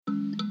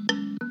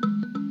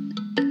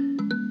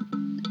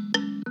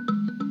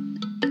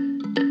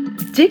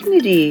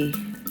Dignity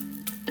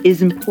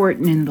is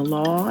important in the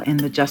law and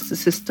the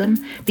justice system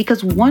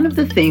because one of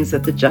the things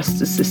that the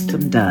justice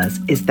system does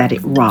is that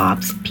it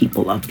robs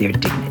people of their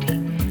dignity.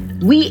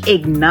 We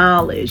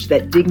acknowledge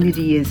that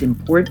dignity is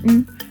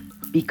important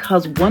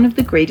because one of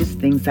the greatest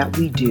things that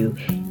we do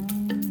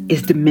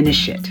is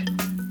diminish it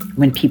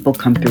when people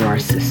come through our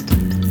systems.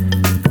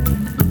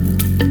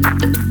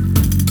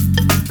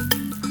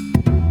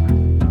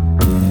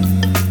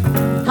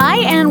 Hi,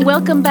 and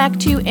welcome back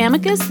to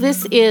Amicus.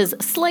 This is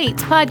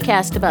Slate's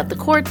podcast about the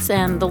courts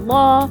and the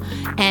law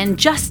and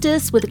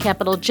justice with a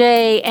capital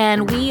J.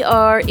 And we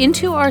are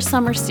into our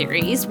summer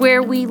series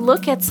where we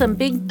look at some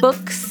big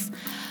books,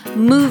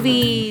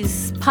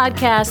 movies,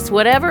 podcasts,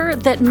 whatever,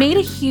 that made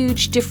a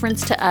huge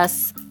difference to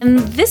us. And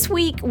this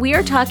week, we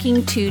are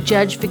talking to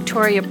Judge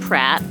Victoria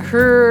Pratt.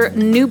 Her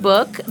new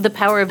book, The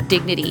Power of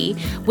Dignity,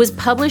 was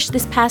published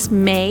this past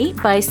May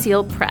by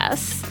Seal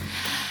Press.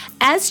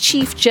 As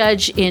chief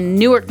judge in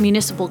Newark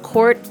Municipal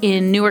Court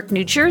in Newark,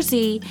 New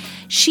Jersey,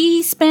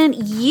 she spent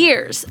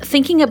years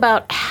thinking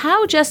about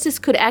how justice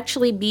could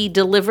actually be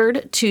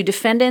delivered to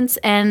defendants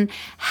and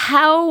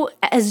how,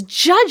 as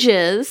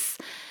judges,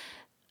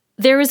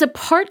 there is a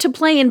part to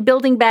play in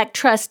building back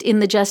trust in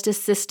the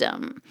justice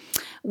system.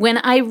 When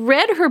I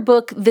read her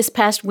book this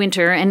past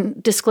winter,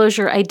 and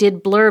disclosure, I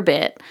did blurb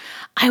it,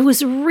 I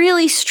was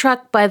really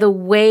struck by the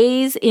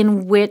ways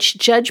in which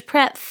Judge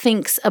Pratt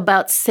thinks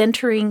about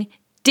centering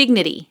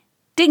dignity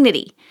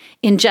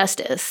in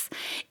justice.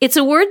 It's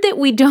a word that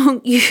we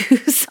don't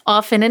use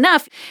often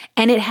enough,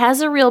 and it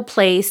has a real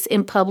place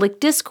in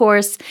public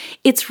discourse.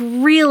 It's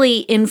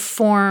really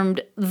informed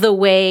the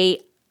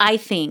way I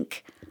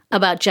think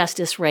about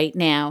justice right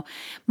now.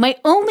 My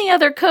only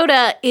other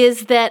coda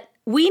is that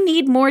we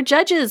need more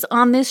judges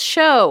on this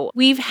show.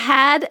 We've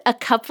had a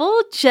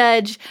couple.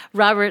 Judge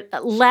Robert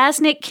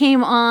Lasnik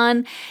came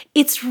on.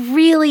 It's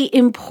really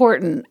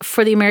important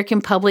for the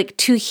American public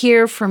to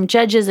hear from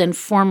judges and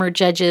former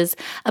judges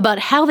about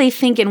how they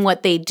think and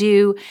what they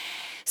do.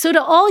 So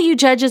to all you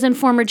judges and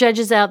former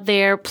judges out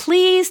there,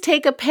 please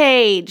take a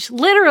page,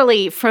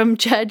 literally, from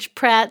Judge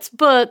Pratt's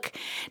book.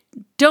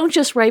 Don't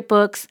just write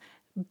books.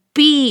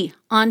 Be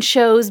on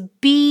shows,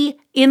 be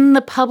in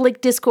the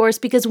public discourse,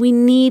 because we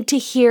need to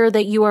hear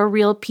that you are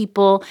real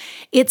people.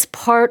 It's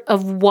part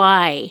of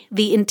why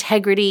the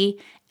integrity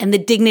and the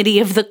dignity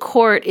of the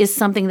court is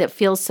something that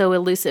feels so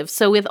elusive.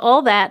 So with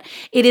all that,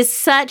 it is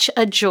such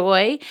a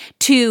joy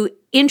to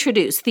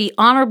introduce the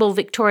Honorable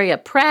Victoria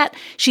Pratt.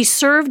 She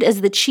served as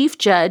the chief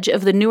judge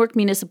of the Newark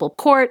Municipal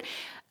Court,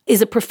 is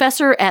a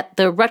professor at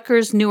the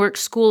Rutgers Newark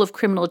School of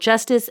Criminal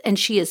Justice, and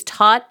she is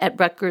taught at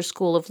Rutgers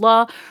School of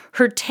Law.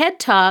 Her TED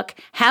Talk,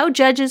 How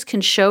Judges Can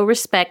Show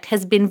Respect,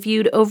 has been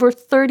viewed over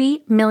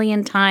 30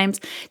 million times.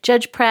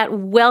 Judge Pratt,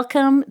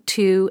 welcome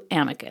to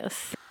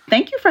Amicus.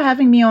 Thank you for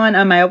having me on.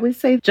 I always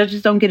say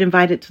judges don't get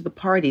invited to the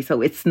party,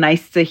 so it's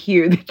nice to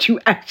hear that you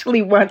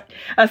actually want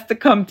us to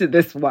come to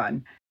this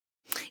one.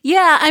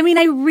 Yeah, I mean,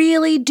 I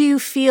really do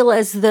feel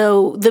as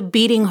though the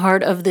beating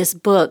heart of this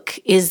book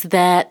is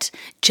that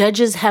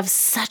judges have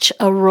such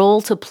a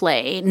role to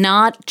play,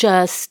 not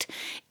just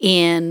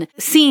in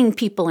seeing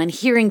people and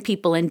hearing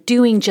people and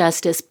doing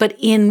justice, but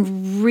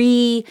in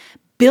rebuilding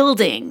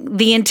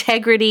the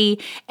integrity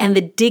and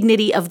the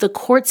dignity of the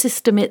court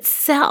system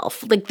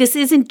itself. Like, this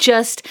isn't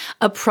just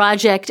a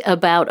project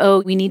about,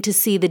 oh, we need to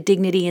see the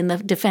dignity in the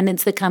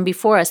defendants that come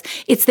before us.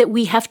 It's that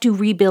we have to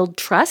rebuild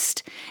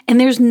trust. And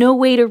there's no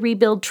way to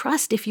rebuild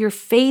trust if your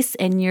face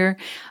and your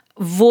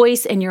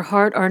voice and your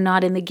heart are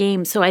not in the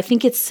game. So I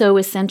think it's so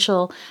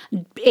essential,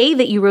 A,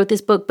 that you wrote this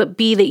book, but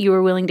B, that you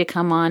were willing to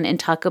come on and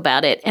talk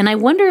about it. And I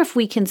wonder if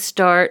we can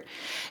start,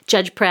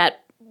 Judge Pratt,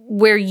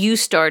 where you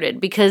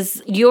started,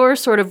 because your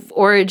sort of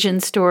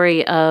origin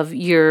story of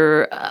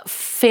your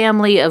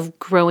family, of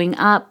growing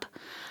up,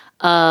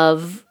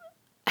 of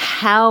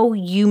how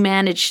you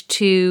managed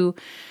to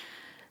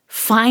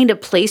find a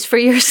place for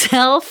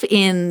yourself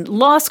in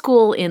law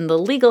school, in the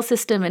legal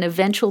system, and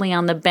eventually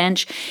on the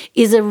bench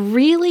is a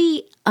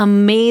really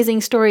amazing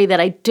story that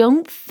I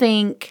don't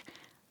think,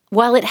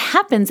 while it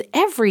happens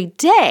every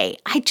day,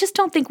 I just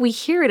don't think we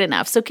hear it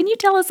enough. So can you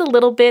tell us a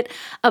little bit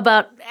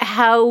about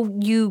how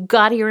you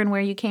got here and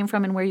where you came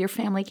from and where your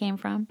family came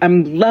from? I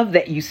love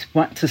that you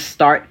want to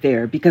start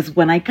there, because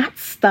when I got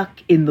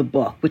stuck in the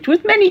book, which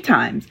was many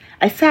times,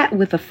 I sat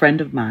with a friend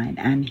of mine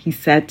and he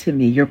said to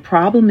me, your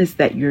problem is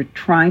that you're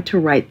trying to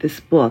write this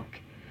book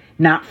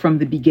not from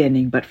the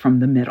beginning, but from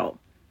the middle.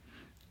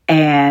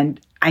 And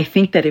I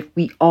think that if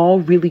we all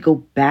really go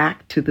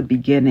back to the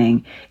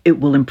beginning, it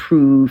will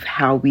improve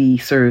how we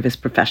serve as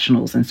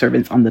professionals and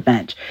servants on the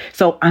bench.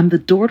 So I'm the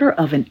daughter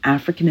of an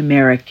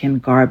African-American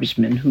garbage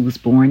man who was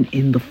born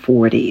in the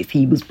 40s.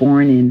 He was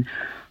born in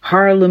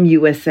Harlem,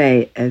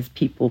 USA, as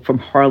people from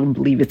Harlem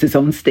believe it's his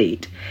own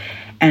state.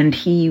 And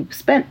he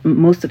spent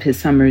most of his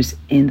summers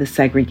in the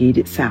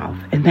segregated South.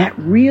 And that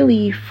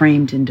really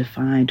framed and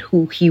defined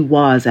who he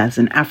was as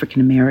an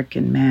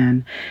African-American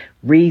man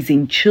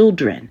raising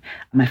children.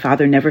 My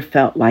father never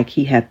felt like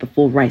he had the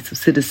full rights of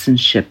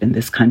citizenship in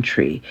this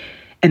country.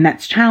 And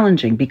that's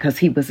challenging because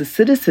he was a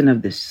citizen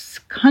of this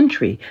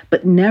country,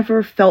 but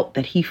never felt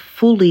that he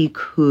fully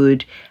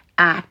could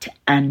act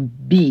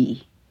and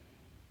be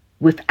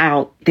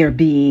without there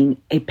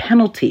being a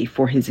penalty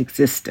for his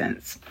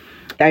existence.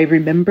 I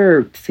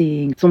remember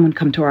seeing someone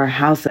come to our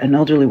house, an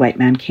elderly white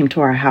man came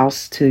to our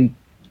house to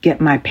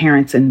get my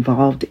parents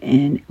involved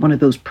in one of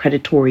those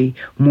predatory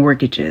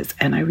mortgages.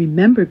 And I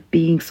remember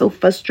being so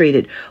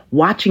frustrated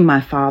watching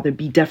my father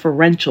be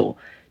deferential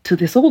to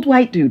this old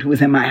white dude who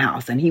was in my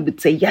house. And he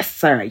would say, yes,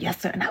 sir.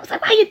 Yes, sir. And I was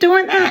like, why are you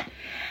doing that?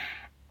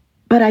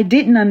 But I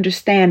didn't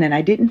understand, and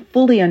I didn't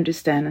fully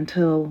understand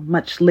until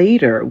much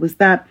later, was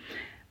that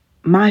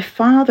my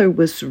father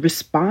was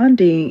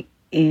responding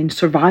in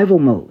survival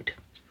mode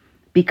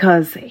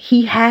because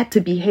he had to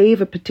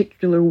behave a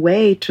particular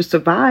way to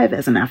survive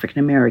as an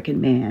African-American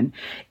man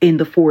in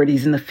the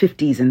 40s and the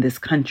 50s in this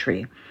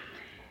country.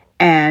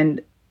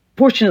 And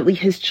fortunately,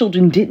 his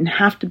children didn't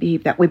have to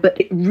behave that way.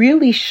 But it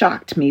really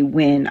shocked me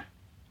when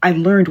I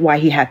learned why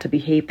he had to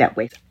behave that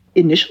way.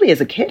 Initially,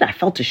 as a kid, I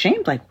felt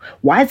ashamed. Like,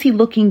 why is he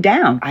looking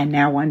down? I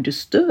now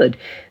understood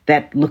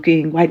that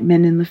looking white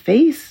men in the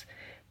face,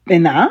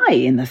 in the eye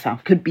in the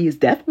South, could be his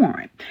death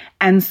warrant.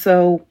 And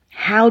so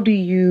how do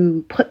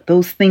you put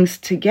those things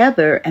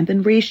together and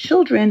then raise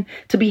children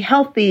to be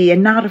healthy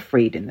and not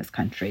afraid in this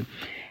country?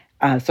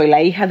 Soy la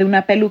hija de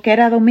una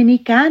peluquera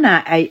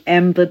dominicana. I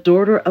am the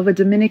daughter of a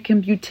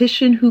Dominican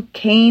beautician who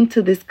came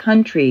to this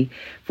country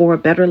for a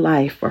better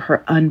life for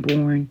her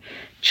unborn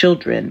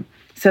children.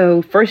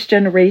 So first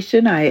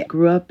generation, I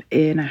grew up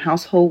in a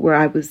household where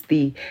I was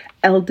the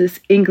eldest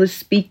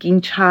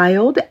English-speaking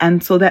child.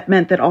 And so that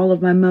meant that all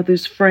of my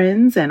mother's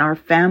friends and our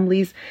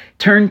families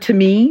turned to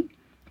me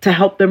to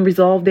help them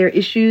resolve their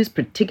issues,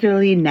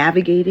 particularly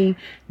navigating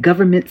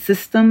government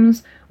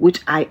systems, which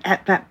I,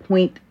 at that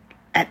point,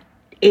 at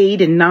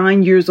 8 and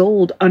 9 years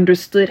old,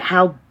 understood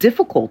how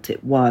difficult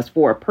it was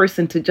for a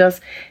person to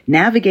just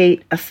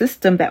navigate a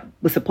system that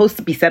was supposed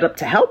to be set up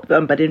to help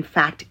them, but in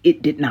fact,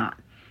 it did not.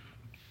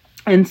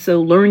 And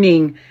so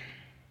learning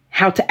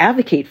how to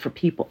advocate for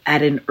people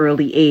at an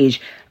early age.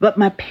 But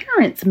my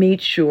parents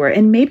made sure,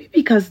 and maybe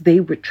because they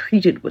were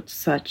treated with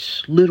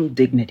such little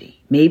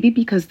dignity, maybe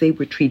because they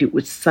were treated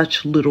with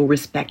such little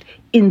respect,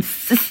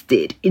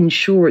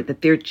 ensured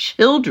that their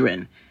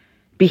children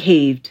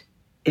behaved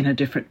in a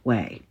different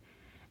way.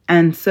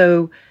 And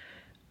so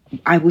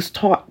I was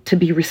taught to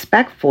be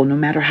respectful no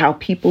matter how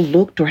people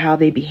looked or how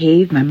they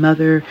behaved. My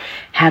mother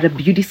had a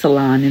beauty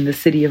salon in the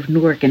city of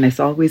Newark, and it's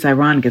always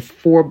ironic. It's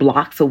 4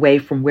 blocks away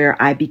from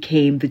where I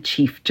became the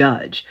chief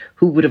judge.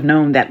 Who would have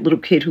known that little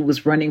kid who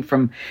was running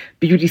from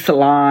beauty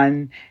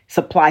salon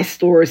supply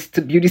stores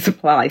to beauty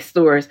supply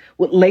stores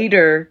would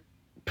later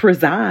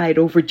preside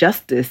over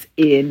justice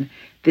in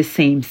the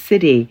same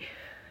city.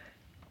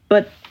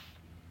 But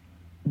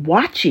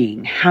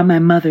watching how my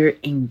mother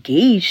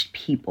engaged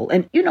people.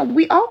 And, you know,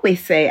 we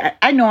always say,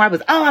 I'm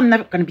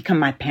never going to become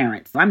my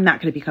parents. I'm not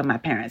going to become my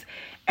parents.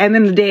 And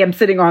then the day I'm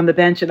sitting on the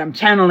bench and I'm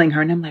channeling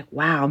her and I'm like,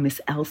 wow, Miss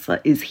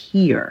Elsa is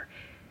here.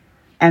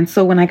 And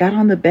so when I got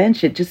on the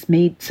bench, it just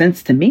made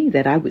sense to me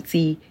that I would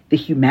see the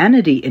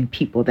humanity in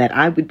people, that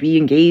I would be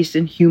engaged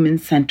in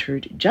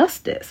human-centered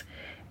justice,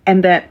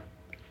 and that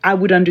I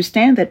would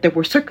understand that there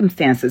were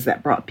circumstances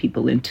that brought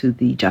people into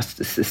the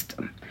justice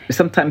system.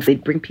 Sometimes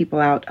they'd bring people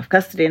out of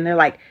custody and they're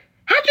like,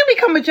 how'd you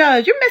become a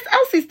judge? You're Miss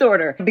Elsie's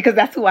daughter, because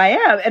that's who I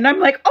am. And I'm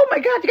like, oh my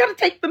God, you got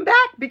to take them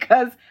back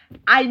because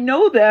I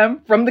know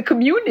them from the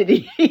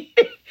community.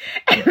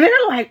 And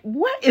they're like,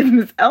 what is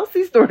Miss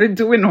Elsie's daughter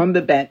doing on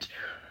the bench?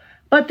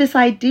 But this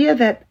idea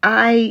that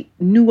I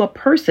knew a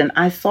person,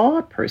 I saw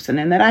a person,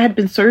 and that I had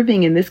been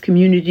serving in this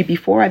community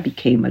before I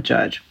became a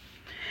judge.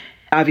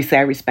 Obviously,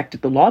 I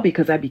respected the law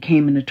because I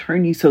became an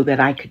attorney so that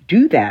I could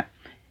do that.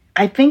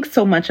 I think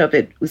so much of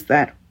it was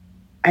that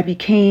I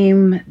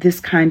became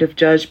this kind of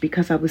judge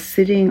because I was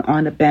sitting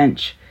on a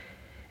bench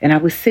and I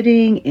was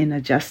sitting in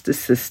a justice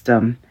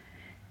system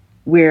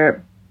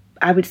where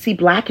I would see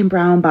Black and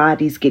brown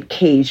bodies get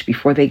caged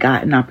before they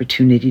got an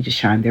opportunity to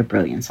shine their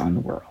brilliance on the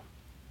world.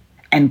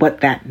 And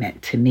what that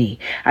meant to me.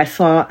 I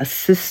saw a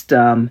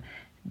system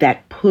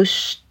that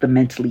pushed the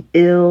mentally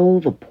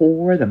ill, the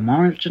poor, the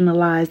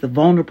marginalized, the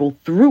vulnerable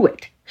through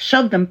it,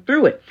 shoved them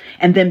through it,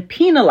 and then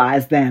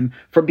penalized them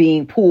for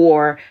being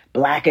poor,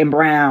 Black and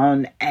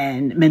brown,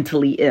 and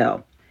mentally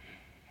ill.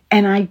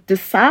 And I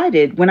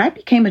decided when I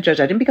became a judge,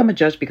 I didn't become a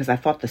judge because I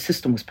thought the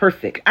system was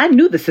perfect. I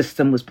knew the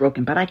system was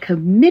broken, but I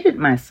committed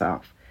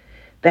myself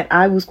that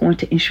I was going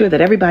to ensure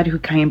that everybody who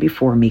came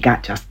before me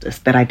got justice,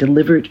 that I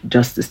delivered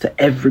justice to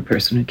every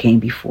person who came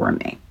before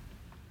me.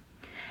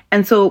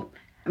 And so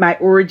my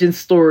origin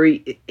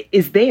story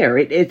is there.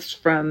 It's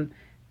from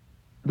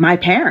my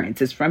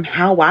parents. It's from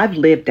how I've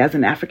lived as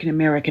an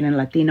African-American and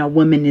Latina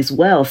woman as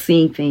well,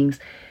 seeing things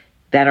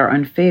that are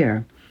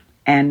unfair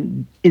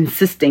and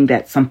insisting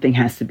that something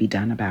has to be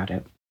done about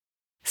it.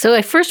 So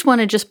I first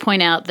want to just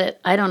point out that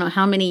I don't know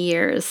how many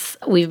years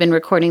we've been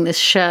recording this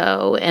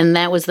show, and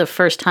that was the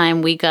first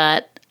time we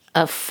got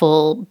a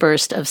full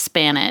burst of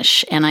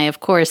Spanish. And I, of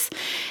course,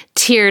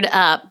 teared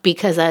up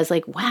because I was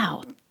like,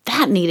 wow,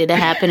 that needed to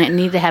happen. It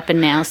needed to happen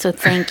now. So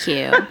thank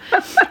you.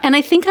 And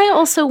I think I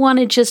also want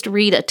to just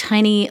read a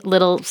tiny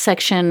little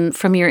section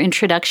from your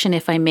introduction,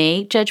 if I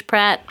may, Judge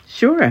Pratt.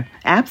 Sure,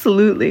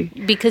 absolutely.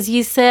 Because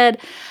you said,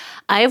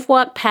 I have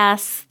walked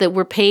paths that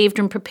were paved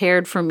and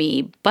prepared for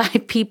me by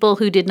people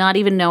who did not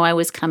even know I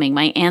was coming.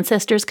 My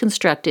ancestors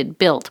constructed,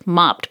 built,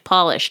 mopped,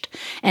 polished,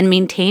 and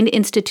maintained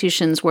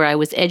institutions where I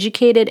was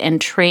educated and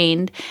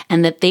trained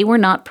and that they were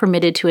not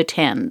permitted to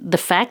attend. The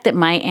fact that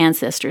my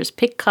ancestors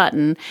picked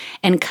cotton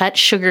and cut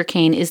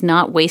sugarcane is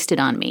not wasted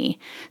on me.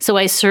 So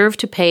I serve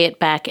to pay it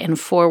back and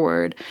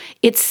forward.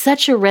 It's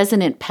such a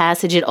resonant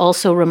passage. It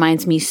also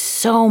reminds me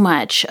so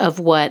much of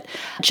what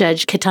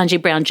Judge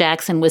Ketanji Brown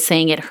Jackson was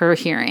saying at her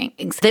hearing.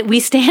 That we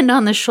stand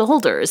on the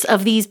shoulders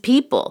of these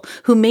people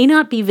who may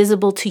not be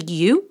visible to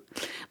you,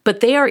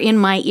 but they are in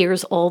my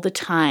ears all the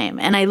time.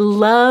 And I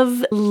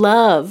love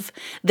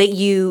that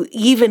you,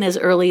 even as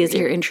early as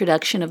your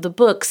introduction of the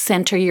book,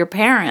 center your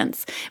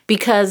parents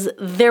because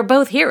they're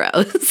both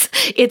heroes.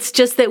 It's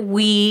just that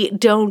we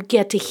don't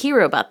get to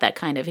hear about that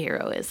kind of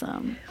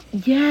heroism.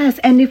 Yes,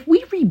 and if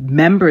we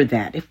remember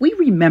that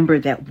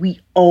we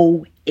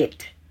owe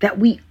it, that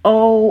we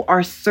owe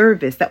our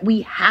service, that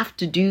we have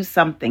to do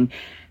something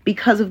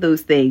because of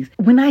those things.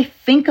 When I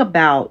think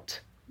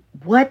about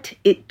what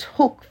it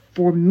took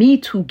for me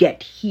to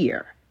get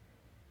here,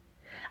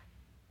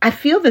 I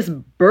feel this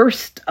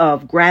burst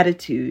of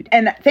gratitude.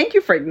 And thank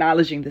you for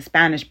acknowledging the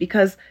Spanish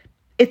because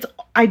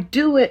I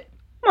do it,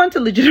 not to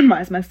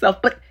legitimize myself,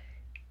 but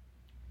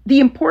the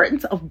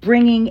importance of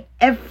bringing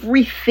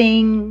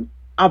everything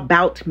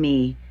about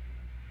me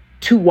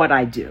to what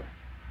I do.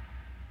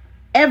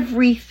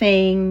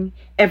 Everything,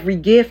 every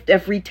gift,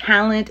 every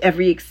talent,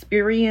 every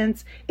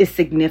experience is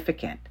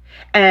significant.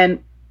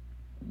 And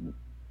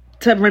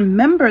to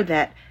remember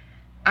that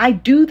I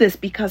do this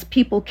because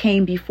people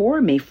came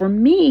before me. For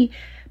me,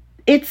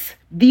 it's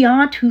the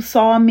aunt who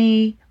saw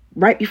me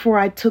right before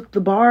I took the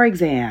bar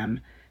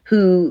exam,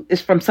 who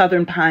is from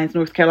Southern Pines,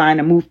 North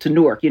Carolina, moved to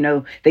Newark. You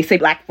know, they say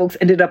Black folks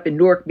ended up in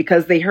Newark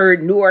because they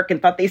heard Newark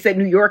and thought they said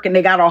New York and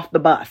they got off the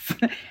bus.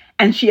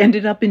 And she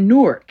ended up in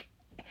Newark.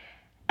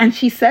 And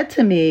she said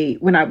to me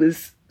when I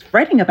was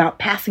fretting about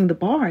passing the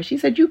bar, she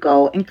said, you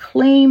go and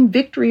claim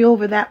victory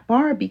over that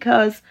bar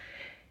because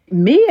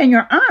me and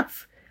your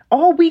aunts,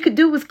 all we could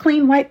do was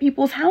clean white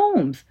people's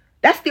homes.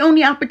 That's the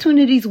only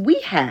opportunities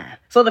we have.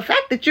 So the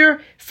fact that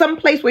you're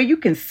someplace where you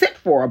can sit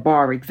for a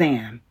bar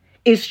exam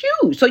is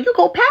huge. So you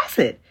go pass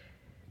it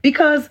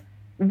because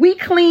we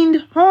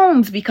cleaned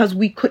homes because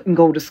we couldn't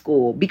go to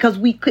school, because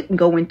we couldn't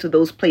go into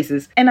those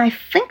places. And I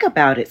think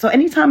about it. So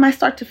anytime I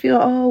start to feel,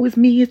 oh, it's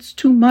me, it's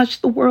too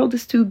much, the world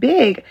is too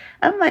big,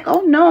 I'm like,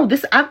 oh no,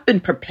 I've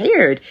been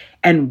prepared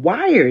and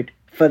wired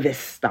for this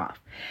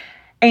stuff.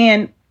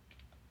 And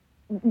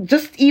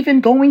just even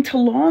going to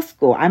law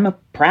school, I'm a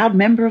proud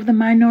member of the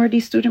minority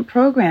student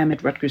program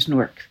at Rutgers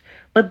Newark.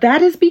 But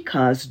that is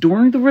because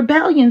during the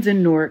rebellions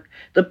in Newark,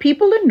 the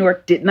people in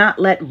Newark did not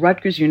let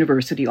Rutgers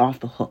University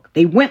off the hook.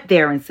 They went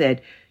there and said,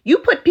 you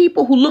put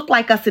people who look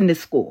like us in this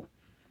school.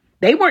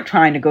 They weren't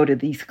trying to go to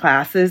these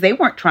classes. They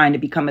weren't trying to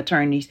become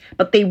attorneys,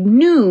 but they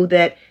knew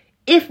that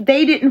if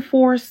they didn't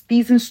force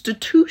these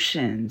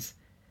institutions,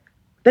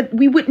 that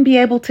we wouldn't be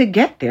able to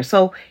get there.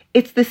 So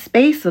it's the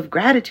space of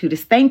gratitude.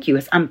 It's thank you.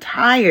 It's I'm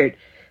tired,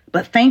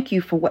 but thank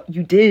you for what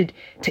you did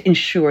to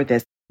ensure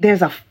this.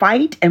 There's a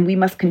fight and we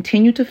must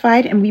continue to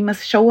fight and we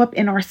must show up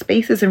in our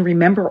spaces and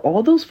remember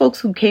all those folks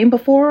who came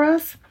before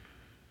us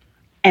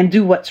and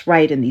do what's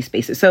right in these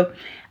spaces. So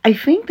I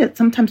think that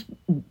sometimes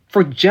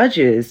for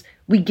judges,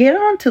 we get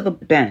onto the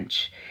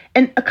bench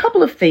and a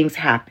couple of things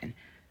happen.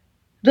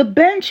 The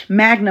bench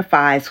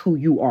magnifies who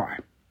you are.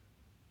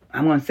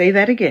 I'm going to say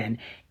that again.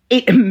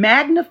 It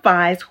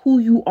magnifies who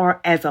you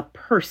are as a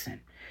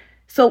person.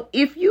 So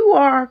if you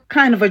are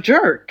kind of a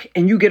jerk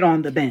and you get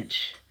on the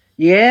bench,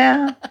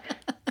 yeah.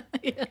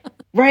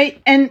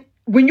 Right. And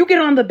when you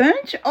get on the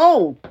bench,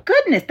 oh,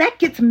 goodness, that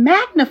gets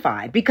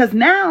magnified because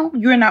now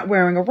you're not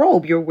wearing a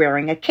robe. You're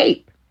wearing a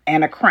cape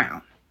and a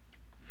crown.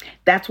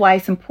 That's why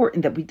it's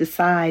important that we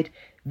decide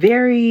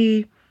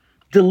very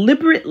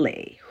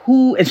deliberately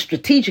who and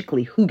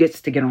strategically who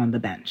gets to get on the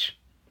bench.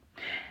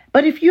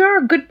 But if you're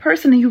a good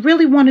person and you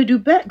really want to do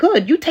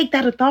good, you take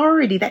that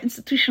authority, that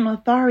institutional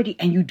authority,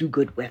 and you do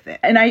good with it.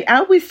 And I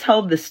always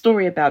tell this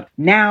story about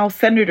now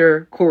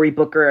Senator Cory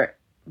Booker,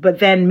 but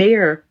then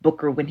Mayor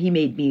Booker, when he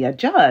made me a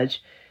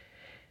judge,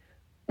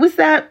 was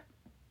that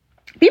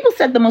people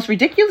said the most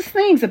ridiculous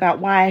things about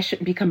why I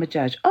shouldn't become a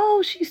judge.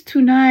 Oh, she's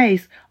too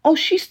nice. Oh,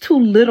 she's too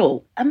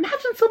little.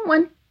 Imagine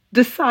someone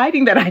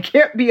deciding that I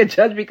can't be a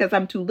judge because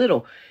I'm too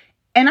little.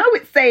 And I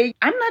would say,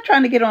 I'm not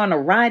trying to get on a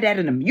ride at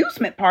an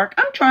amusement park.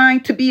 I'm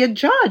trying to be a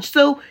judge.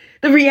 So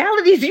the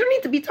reality is you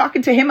need to be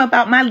talking to him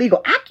about my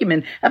legal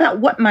acumen, about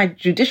what my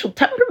judicial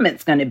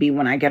temperament's going to be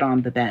when I get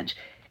on the bench.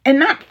 And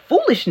not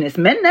foolishness.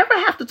 Men never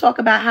have to talk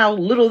about how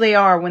little they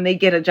are when they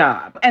get a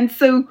job. And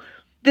so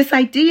this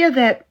idea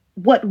that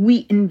what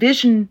we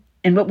envision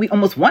And what we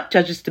almost want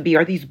judges to be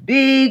are these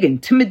big,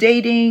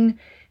 intimidating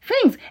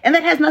things. And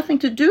that has nothing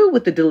to do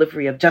with the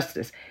delivery of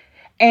justice.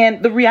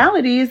 And the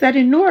reality is that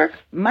in Newark,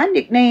 my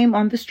nickname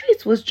on the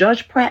streets was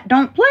Judge Pratt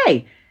Don't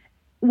Play.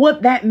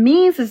 What that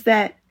means is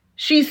that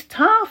she's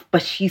tough,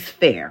 but she's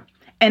fair.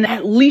 And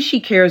at least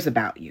she cares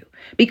about you.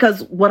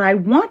 Because what I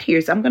want here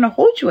is I'm going to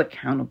hold you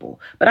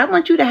accountable, but I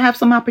want you to have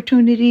some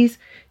opportunities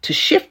to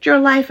shift your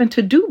life and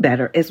to do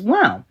better as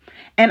well.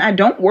 And I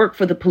don't work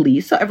for the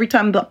police. So every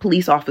time the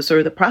police officer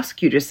or the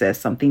prosecutor says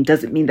something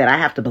doesn't mean that I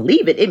have to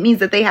believe it. It means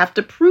that they have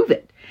to prove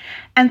it.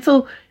 And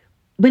so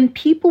when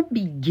people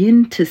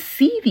begin to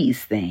see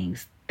these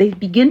things, they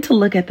begin to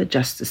look at the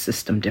justice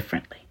system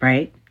differently,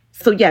 right?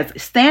 So yes,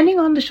 standing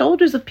on the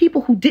shoulders of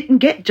people who didn't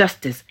get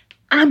justice,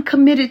 I'm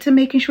committed to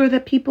making sure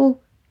that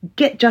people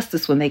get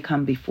justice when they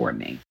come before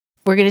me.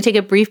 We're going to take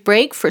a brief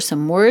break for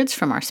some words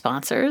from our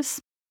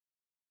sponsors.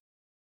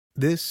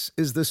 This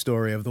is the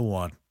story of the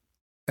one.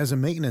 As a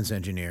maintenance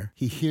engineer,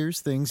 he hears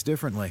things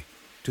differently.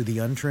 To the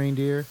untrained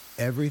ear,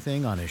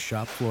 everything on his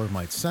shop floor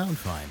might sound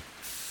fine,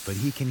 but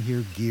he can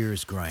hear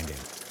gears grinding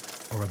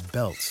or a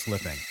belt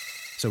slipping.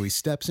 So he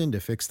steps in to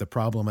fix the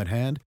problem at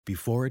hand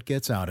before it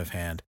gets out of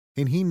hand.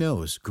 And he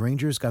knows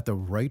Grainger's got the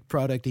right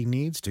product he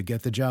needs to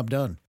get the job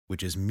done,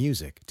 which is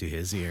music to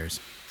his ears.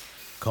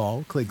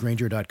 Call, click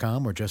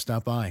Grainger.com, or just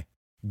stop by.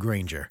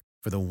 Grainger,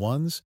 for the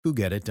ones who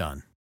get it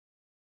done.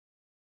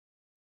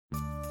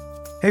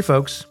 Hey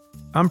folks,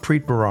 I'm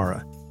Preet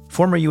Bharara,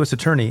 former U.S.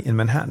 Attorney in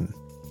Manhattan.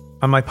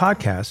 On my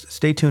podcast,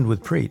 Stay Tuned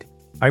with Preet,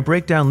 I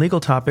break down legal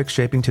topics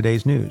shaping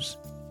today's news.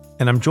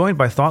 And I'm joined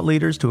by thought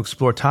leaders to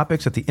explore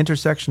topics at the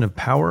intersection of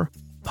power,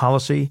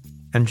 policy,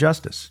 and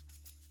justice.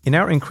 In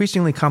our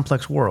increasingly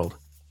complex world,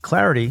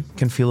 clarity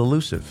can feel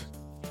elusive.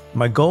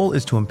 My goal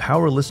is to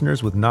empower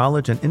listeners with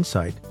knowledge and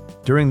insight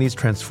during these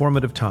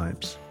transformative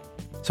times.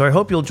 So I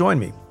hope you'll join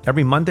me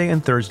every Monday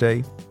and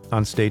Thursday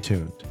on Stay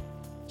Tuned.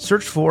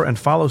 Search for and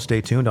follow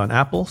Stay Tuned on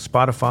Apple,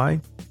 Spotify,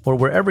 or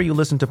wherever you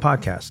listen to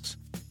podcasts.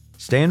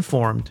 Stay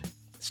informed,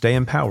 stay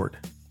empowered,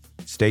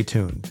 stay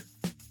tuned.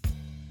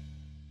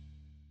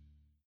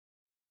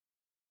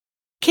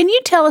 Can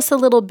you tell us a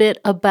little bit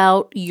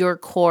about your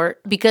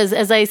court? Because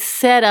as I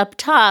said up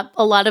top,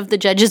 a lot of the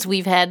judges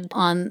we've had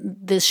on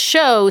this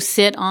show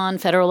sit on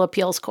federal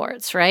appeals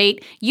courts, right?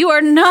 You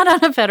are not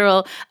on a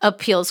federal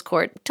appeals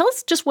court. Tell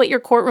us just what your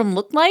courtroom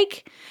looked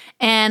like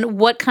and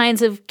what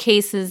kinds of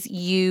cases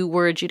you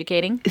were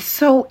adjudicating.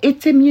 So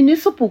it's a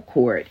municipal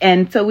court.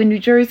 And so in New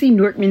Jersey,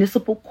 Newark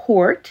Municipal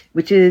Court,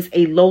 which is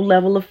a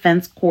low-level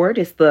offense court,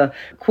 is the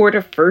court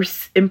of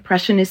first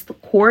impression, is the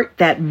court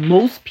that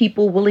most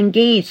people will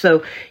engage.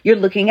 So you're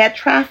looking at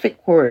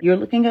traffic court, you're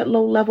looking at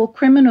low-level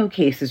criminal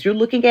cases, you're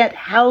looking at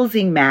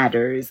housing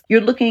matters, you're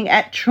looking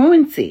at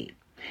truancy.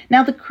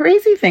 Now, the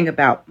crazy thing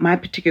about my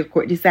particular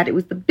court is that it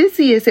was the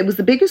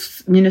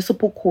biggest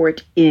municipal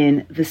court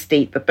in the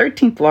state, the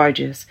 13th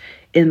largest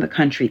in the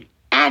country.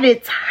 At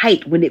its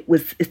height, when it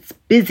was its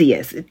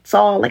busiest, it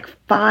saw like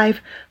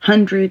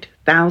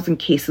 500,000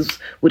 cases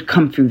would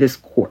come through this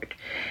court.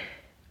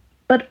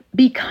 But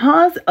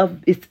because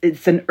of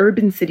it's an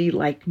urban city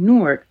like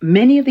Newark,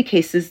 many of the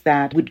cases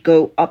that would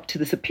go up to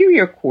the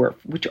Superior Court,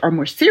 which are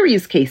more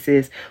serious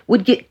cases,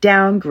 would get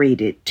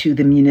downgraded to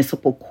the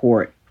municipal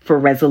court for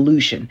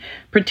resolution,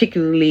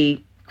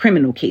 particularly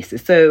criminal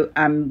cases. So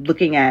I'm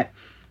looking at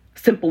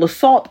simple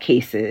assault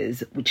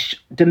cases,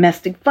 which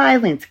domestic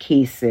violence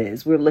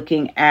cases. We're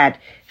looking at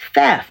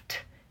theft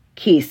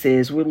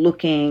cases. We're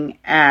looking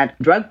at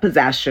drug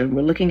possession.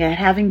 We're looking at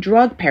having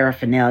drug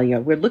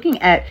paraphernalia. We're looking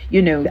at,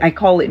 I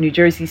call it New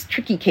Jersey's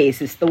tricky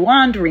cases, the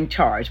wandering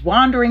charge,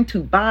 wandering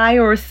to buy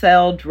or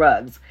sell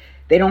drugs.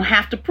 They don't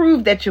have to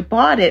prove that you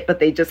bought it, but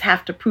they just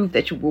have to prove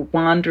that you were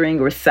wandering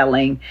or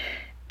selling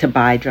to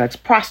buy drugs.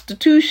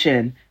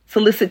 Prostitution,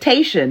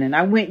 solicitation. And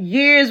I went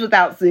years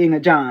without seeing a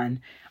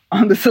John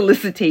on the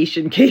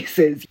solicitation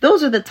cases.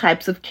 Those are the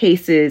types of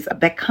cases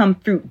that come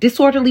through.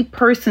 Disorderly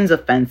persons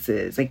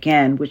offenses,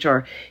 again, which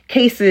are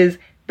cases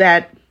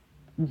that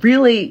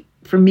really,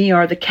 for me,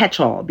 are the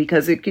catch-all,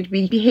 because it could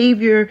be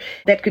behavior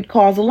that could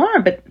cause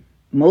alarm. But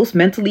most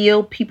mentally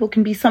ill people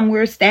can be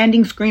somewhere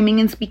standing, screaming,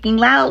 and speaking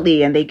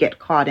loudly, and they get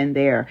caught in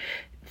there,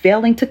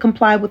 failing to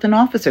comply with an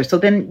officer. So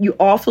then you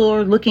also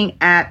are looking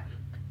at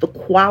the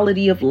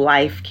quality of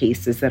life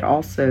cases that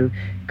also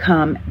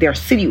come. They're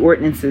city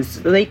ordinances.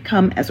 So they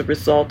come as a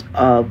result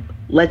of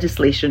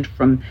legislation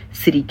from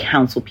city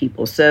council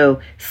people. So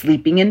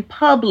sleeping in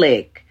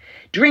public,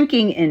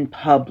 drinking in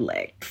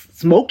public,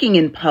 smoking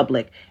in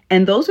public.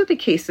 And those are the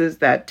cases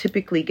that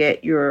typically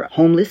get your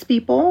homeless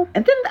people.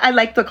 And then I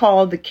like to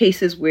call the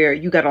cases where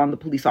you got on the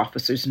police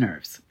officer's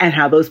nerves and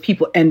how those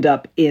people end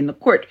up in the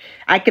court.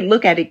 I can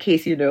look at a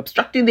case,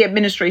 obstructing the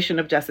administration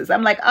of justice.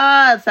 I'm like,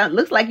 it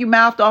looks like you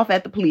mouthed off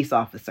at the police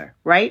officer,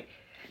 right?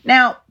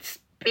 Now,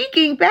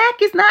 speaking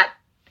back is not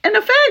an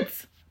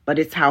offense, but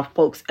it's how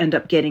folks end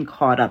up getting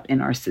caught up in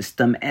our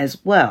system as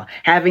well.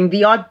 Having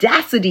the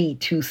audacity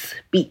to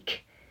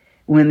speak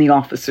when the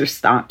officer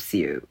stops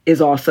you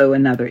is also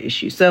another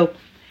issue. So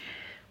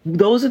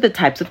those are the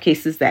types of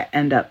cases that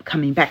end up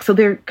coming back. So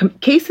they're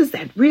cases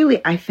that really,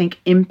 I think,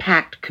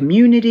 impact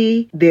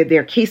community.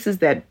 They're cases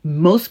that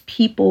most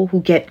people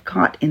who get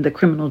caught in the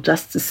criminal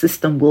justice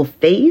system will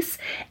face,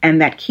 and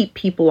that keep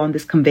people on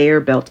this conveyor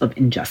belt of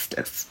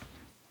injustice.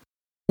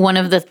 One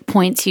of the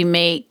points you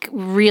make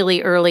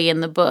really early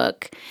in the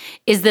book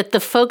is that the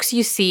folks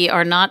you see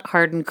are not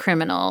hardened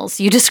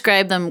criminals. You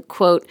describe them,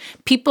 quote,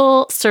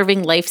 people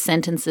serving life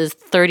sentences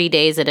 30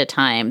 days at a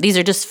time. These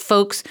are just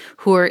folks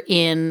who are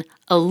in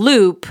a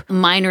loop,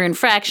 minor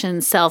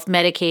infractions,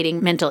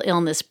 self-medicating, mental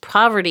illness,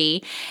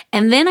 poverty.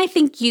 And then I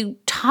think you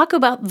talk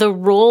about the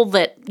role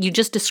that you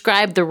just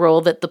described, the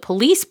role that the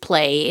police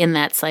play in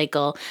that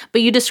cycle,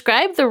 but you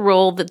describe the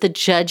role that the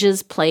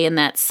judges play in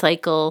that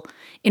cycle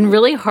in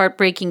really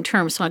heartbreaking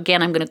terms. So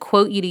again, I'm going to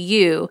quote you to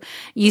you.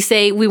 You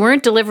say, we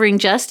weren't delivering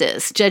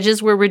justice.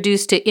 Judges were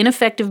reduced to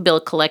ineffective bill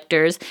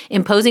collectors,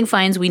 imposing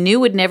fines we knew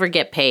would never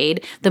get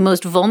paid. The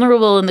most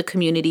vulnerable in the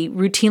community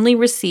routinely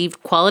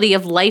received quality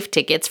of life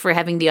tickets for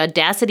having the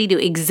audacity to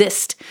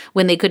exist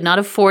when they could not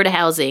afford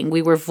housing.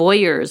 We were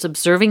voyeurs,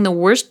 observing the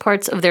worst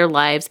parts of their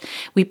lives.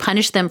 We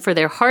punished them for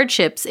their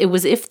hardships. It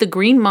was as if the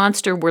green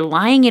monster were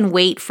lying in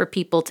wait for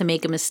people to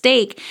make a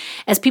mistake.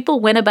 As people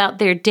went about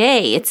their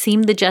day, it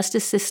seemed the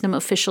justice system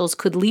officials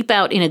could leap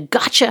out in a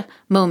gotcha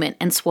moment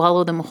and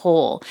swallow them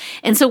whole.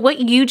 And so what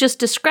you just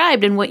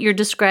described and what you're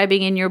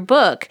describing in your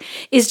book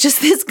is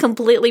just this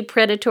completely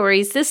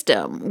predatory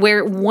system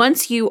where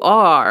once you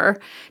are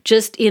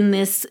just in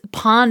this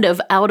pond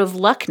of out of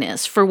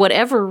luckness for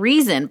whatever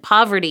reason,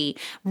 poverty,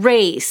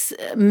 race,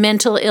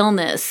 mental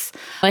illness,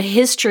 a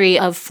history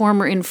of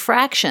former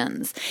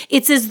infractions,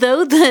 it's as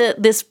though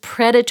this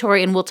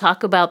predatory, and we'll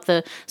talk about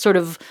the sort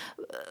of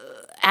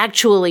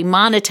actually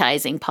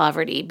monetizing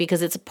poverty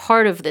because it's a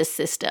part of this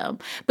system.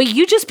 But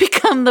you just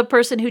become the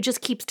person who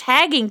just keeps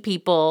tagging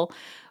people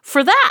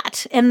for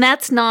that. And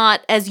that's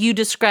not, as you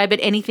describe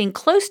it, anything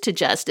close to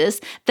justice.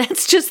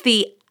 That's just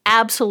the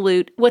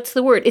absolute, what's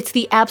the word? It's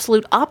the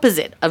absolute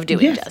opposite of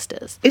doing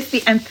justice. It's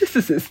the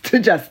antithesis to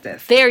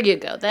justice. There you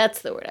go.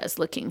 That's the word I was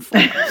looking for.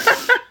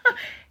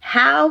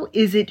 How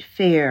is it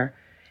fair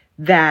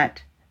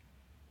that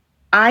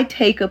I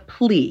take a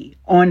plea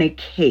on a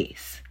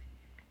case?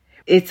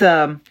 It's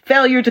a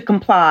failure to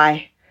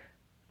comply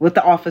with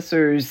the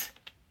officer's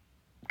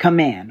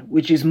command,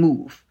 which is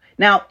move.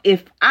 Now,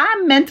 if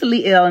I'm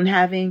mentally ill and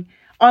having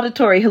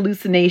auditory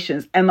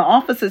hallucinations and the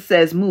officer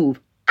says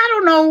move, I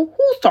don't know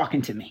who's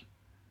talking to me.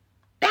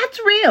 That's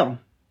real.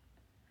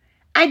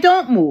 I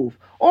don't move.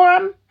 Or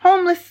I'm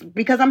homeless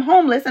because I'm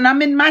homeless and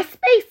I'm in my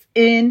space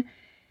in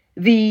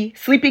the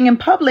sleeping in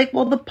public.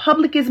 Well, the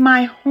public is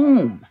my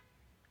home.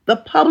 The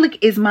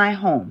public is my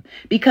home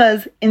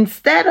because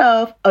instead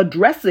of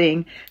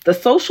addressing the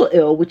social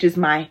ill, which is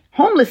my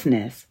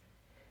homelessness,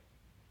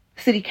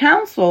 city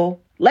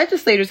council,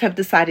 legislators have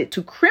decided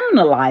to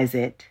criminalize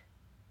it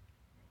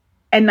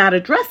and not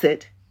address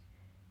it.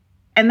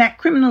 And that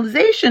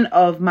criminalization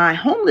of my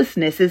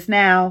homelessness is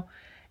now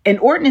an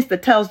ordinance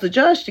that tells the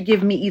judge to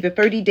give me either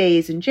 30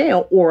 days in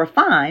jail or a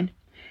fine.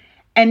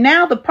 And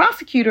now the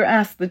prosecutor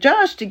asks the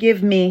judge to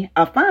give me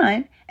a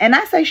fine. And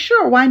I say,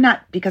 sure, why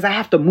not? Because I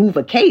have to move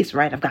a case,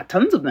 right? I've got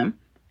tons of them.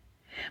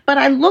 But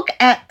I look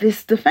at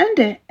this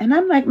defendant and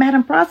I'm like,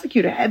 Madam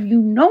Prosecutor, have you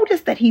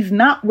noticed that he's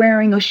not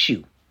wearing a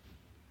shoe?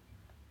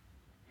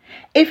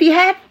 If he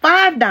had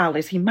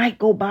 $5, he might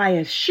go buy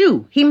a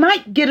shoe. He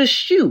might get a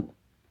shoe.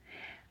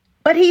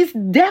 But he's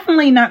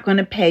definitely not going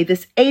to pay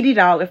this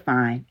 $80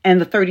 fine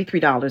and the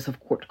 $33 of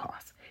court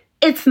costs.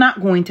 It's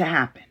not going to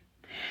happen.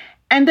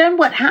 And then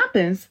what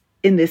happens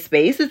in this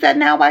space is that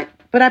now I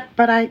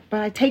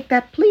take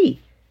that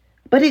plea,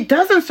 but it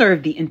doesn't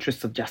serve the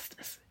interests of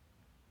justice.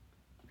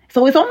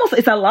 So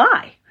it's a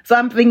lie. So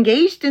I'm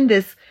engaged in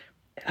this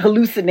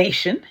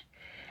hallucination.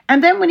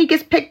 And then when he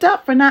gets picked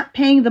up for not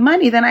paying the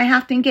money, then I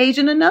have to engage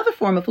in another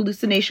form of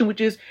hallucination,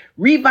 which is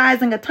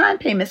revising a time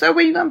payment. So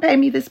when are you going to pay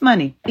me this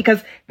money?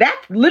 Because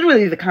that's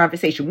literally the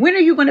conversation. When are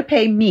you going to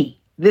pay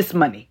me this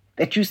money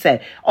that you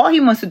said? All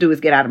he wants to do is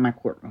get out of my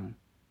courtroom.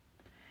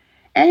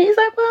 And he's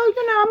like, well,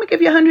 I'm going to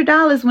give you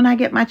 $100 when I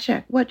get my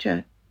check. What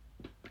check?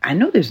 I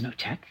know there's no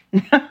check.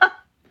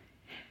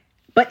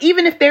 But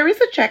even if there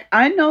is a check,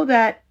 I know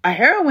that a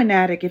heroin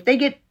addict, if they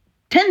get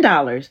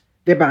 $10,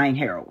 they're buying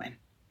heroin.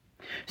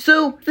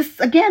 So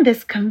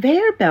this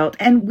conveyor belt,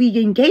 and we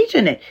engage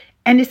in it.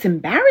 And it's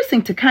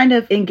embarrassing to kind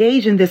of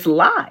engage in this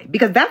lie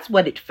because that's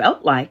what it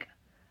felt like,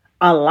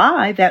 a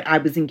lie that I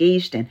was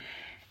engaged in.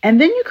 And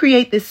then you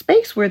create this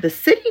space where the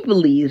city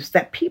believes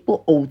that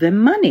people owe them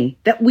money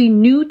that we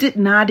knew did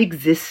not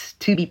exist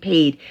to be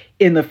paid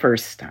in the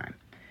first time.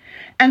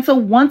 And so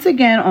once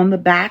again, on the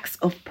backs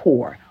of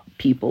poor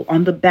people,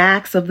 on the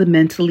backs of the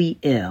mentally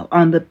ill,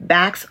 on the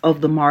backs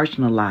of the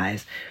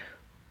marginalized,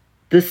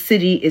 the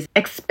city is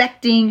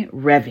expecting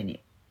revenue.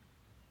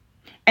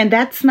 And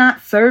that's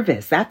not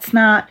service. That's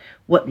not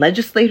what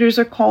legislators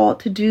are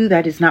called to do.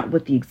 That is not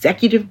what the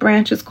executive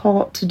branch is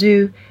called to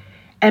do.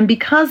 And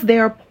because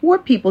there are poor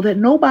people that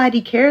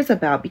nobody cares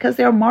about, because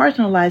there are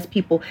marginalized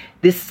people,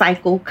 this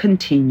cycle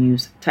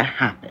continues to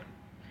happen.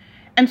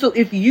 And so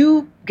if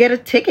you get a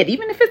ticket,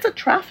 even if it's a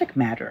traffic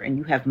matter and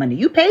you have money,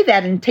 you pay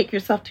that and take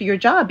yourself to your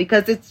job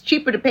because it's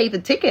cheaper to pay the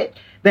ticket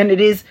than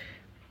it is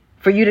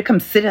for you to come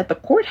sit at the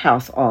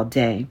courthouse all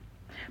day.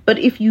 But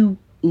if you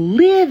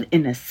live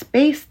in a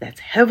space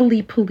that's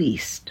heavily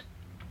policed,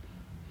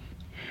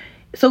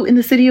 so in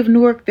the city of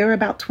Newark, there are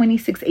about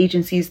 26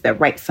 agencies that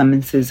write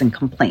summonses and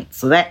complaints.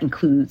 So that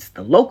includes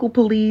the local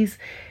police,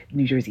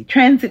 New Jersey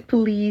Transit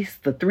Police,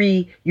 the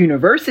 3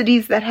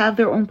 universities that have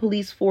their own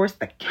police force,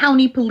 the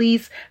county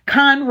police,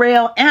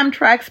 Conrail,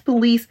 Amtrak's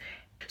police.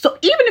 So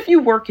even if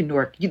you work in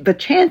Newark, the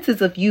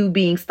chances of you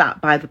being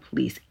stopped by the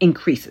police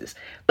increases.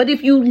 But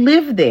if you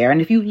live there and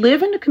if you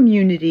live in a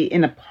community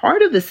in a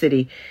part of the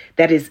city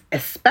that is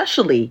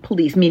especially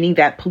police, meaning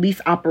that police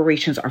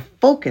operations are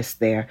focused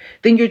there,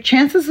 then your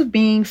chances of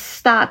being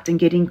stopped and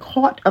getting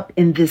caught up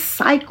in this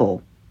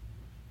cycle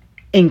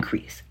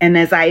increase. And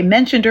as I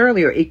mentioned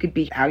earlier, it could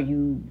be how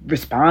you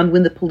respond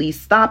when the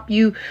police stop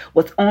you,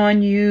 what's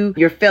on you,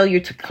 your failure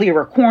to clear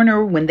a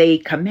corner when they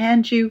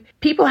command you.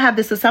 People have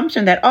this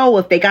assumption that, oh,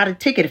 if they got a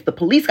ticket, if the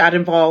police got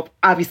involved,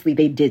 obviously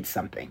they did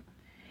something.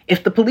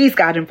 If the police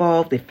got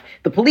involved, if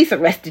the police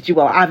arrested you,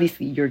 well,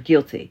 obviously you're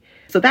guilty.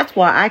 So that's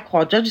why I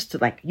call judges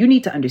to you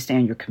need to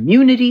understand your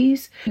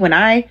communities. When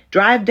I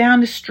drive down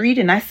the street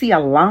and I see a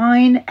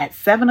line at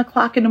 7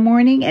 o'clock in the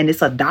morning and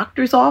it's a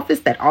doctor's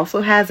office that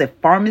also has a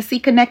pharmacy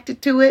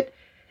connected to it,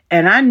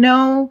 and I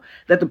know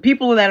that the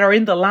people that are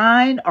in the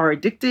line are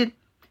addicted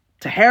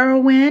to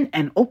heroin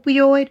and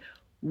opioid,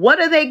 what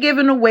are they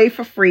giving away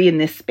for free in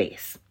this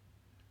space?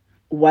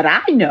 What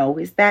I know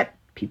is that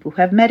people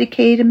who have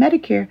Medicaid and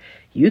Medicare,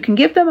 you can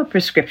give them a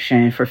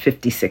prescription for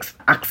 56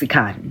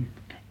 Oxycontin.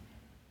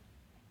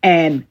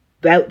 And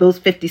those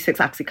 56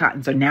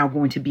 Oxycontins are now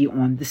going to be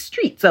on the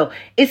street. So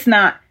it's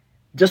not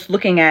just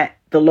looking at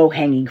the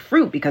low-hanging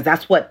fruit because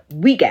that's what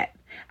we get.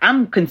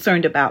 I'm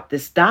concerned about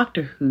this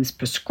doctor who's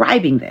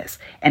prescribing this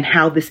and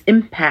how this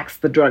impacts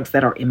the drugs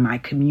that are in my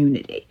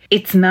community.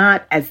 It's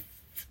not as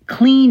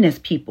clean as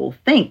people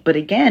think. But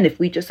again, if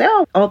we just say,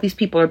 oh, all these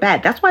people are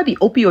bad, that's why the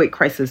opioid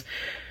crisis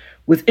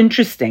was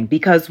interesting,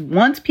 because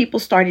once people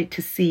started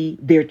to see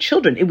their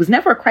children, it was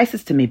never a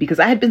crisis to me because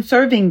I had been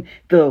serving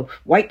the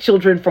white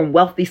children from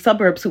wealthy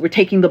suburbs who were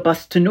taking the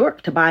bus to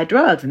Newark to buy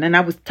drugs. And then I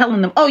was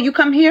telling them, oh, you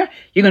come here,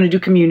 you're going to do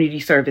community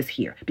service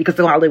here. Because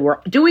while they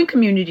were doing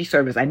community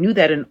service, I knew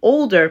that an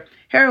older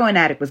heroin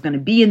addict was going to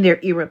be in their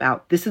ear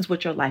about this is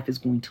what your life is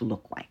going to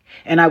look like.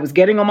 And I was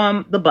getting them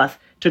on the bus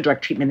to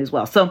drug treatment as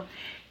well. So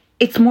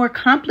it's more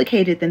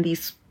complicated than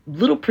these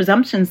little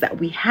presumptions that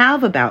we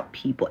have about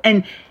people.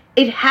 And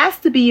it has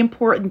to be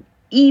important,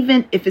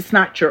 even if it's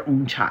not your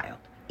own child,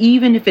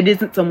 even if it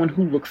isn't someone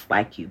who looks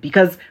like you,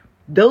 because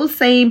those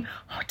same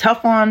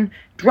tough on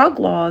drug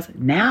laws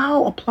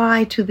now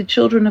apply to the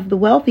children of the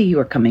wealthy who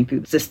are coming through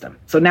the system.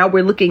 So now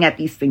we're looking at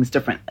these things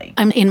differently.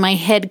 I'm in my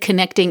head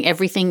connecting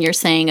everything you're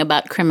saying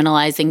about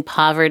criminalizing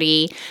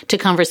poverty to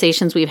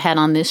conversations we've had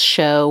on this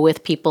show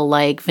with people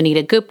like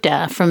Vanita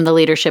Gupta from the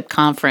Leadership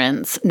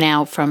Conference,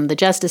 now from the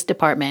Justice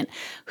Department,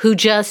 who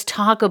just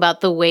talk about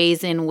the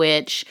ways in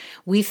which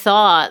we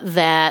thought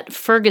that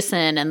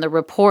Ferguson and the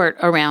report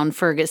around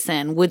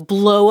Ferguson would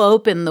blow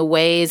open the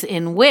ways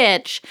in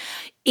which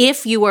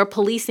if you are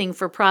policing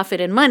for profit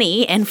and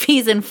money and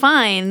fees and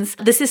fines,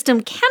 the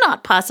system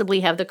cannot possibly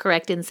have the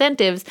correct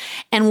incentives.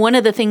 And one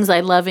of the things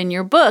I love in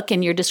your book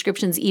and your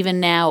descriptions even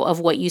now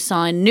of what you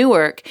saw in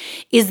Newark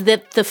is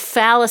that the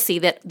fallacy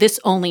that this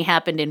only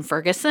happened in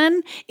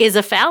Ferguson is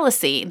a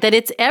fallacy, that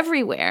it's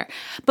everywhere.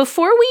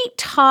 Before we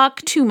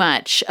talk too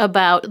much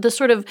about the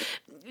sort of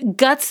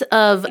guts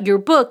of your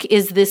book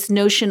is this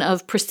notion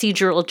of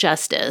procedural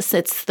justice.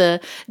 It's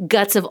the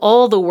guts of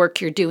all the work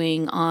you're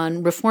doing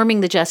on reforming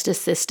the justice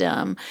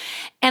system.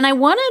 And I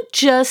want to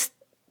just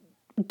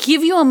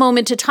give you a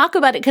moment to talk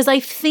about it because I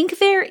think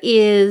there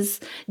is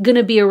going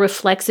to be a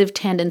reflexive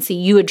tendency.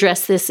 You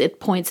address this at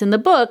points in the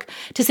book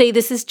to say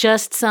this is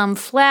just some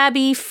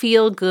flabby,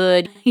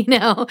 feel-good,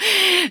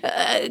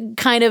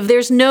 kind of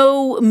there's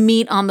no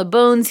meat on the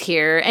bones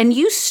here. And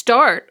you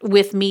start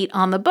with meat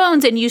on the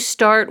bones, and you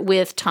start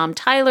with Tom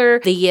Tyler,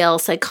 the Yale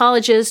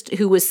psychologist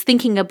who was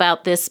thinking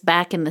about this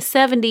back in the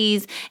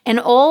 70s, and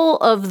all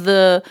of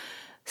the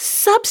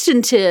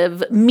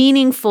substantive,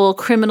 meaningful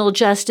criminal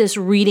justice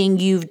reading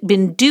you've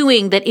been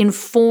doing that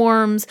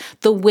informs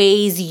the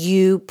ways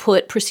you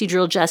put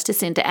procedural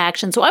justice into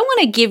action. So I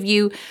want to give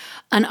you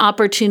an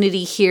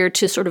opportunity here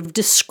to sort of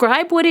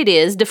describe what it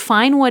is,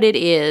 define what it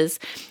is,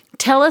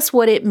 tell us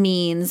what it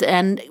means,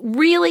 and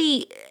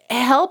really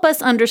help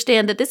us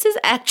understand that this is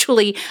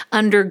actually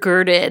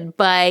undergirded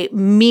by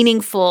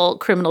meaningful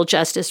criminal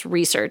justice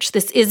research.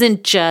 This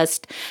isn't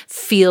just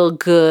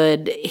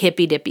feel-good,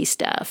 hippy-dippy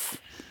stuff.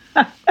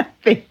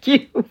 Thank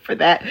you for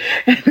that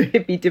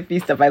hippy-dippy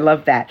stuff. I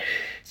love that.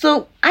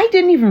 So I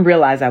didn't even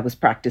realize I was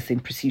practicing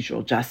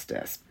procedural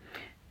justice.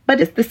 But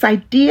it's this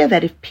idea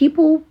that if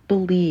people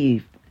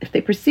believe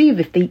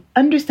if they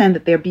understand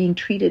that they're being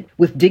treated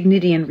with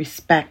dignity and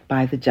respect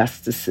by the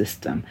justice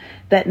system,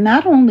 that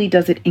not only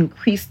does it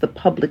increase the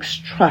public's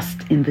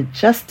trust in the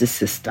justice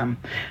system,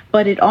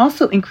 but it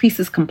also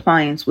increases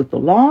compliance with the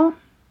law,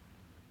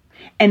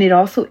 and it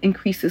also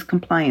increases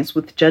compliance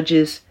with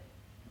judges'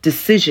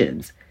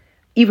 decisions,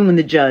 even when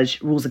the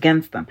judge rules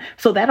against them.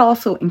 So that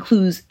also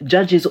includes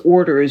judges'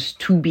 orders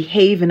to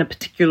behave in a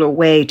particular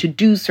way, to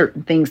do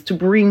certain things, to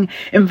bring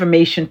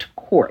information to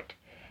court.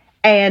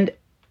 And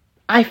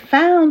I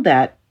found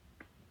that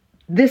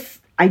this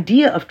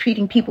idea of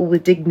treating people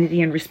with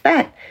dignity and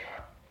respect,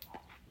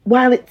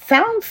 while it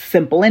sounds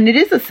simple, and it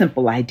is a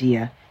simple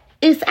idea,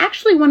 is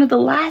actually one of the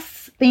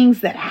last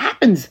things that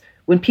happens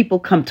when people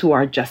come to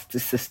our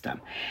justice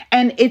system.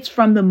 And it's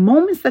from the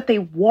moments that they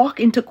walk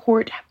into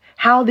court,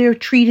 how they're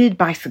treated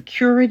by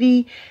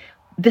security.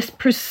 This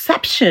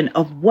perception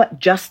of what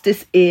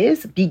justice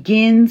is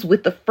begins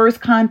with the first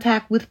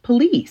contact with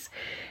police.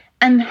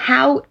 And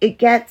how it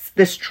gets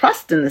this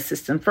trust in the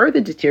system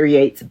further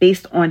deteriorates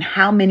based on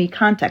how many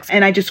contacts.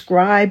 And I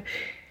describe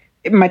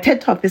in my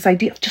TED Talk this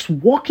idea of just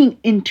walking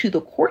into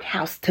the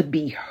courthouse to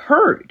be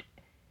heard.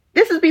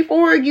 This is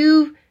before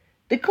you've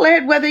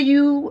declared whether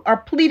you are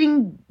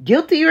pleading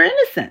guilty or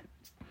innocent,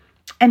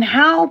 and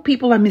how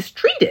people are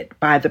mistreated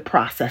by the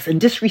process and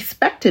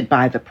disrespected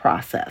by the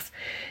process.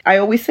 I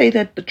always say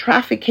that the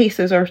traffic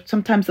cases are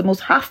sometimes the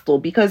most hostile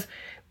because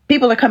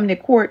people are coming to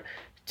court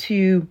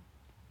to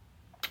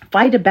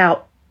fight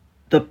about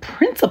the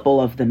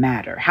principle of the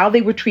matter, how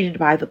they were treated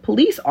by the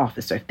police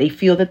officer, if they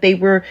feel that they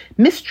were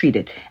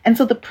mistreated. And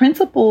so the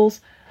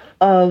principles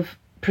of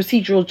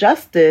procedural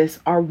justice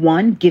are,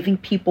 one, giving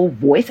people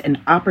voice and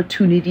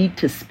opportunity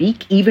to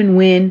speak, even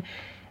when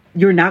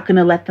you're not going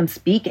to let them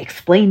speak,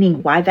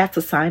 explaining why that's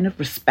a sign of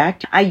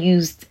respect. I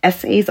used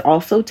essays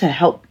also to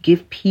help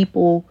give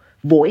people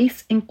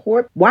voice in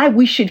court, why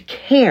we should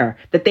care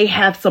that they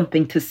have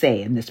something to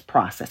say in this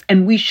process.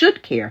 And we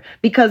should care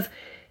because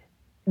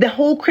the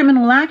whole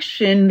criminal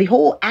action, the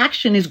whole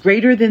action is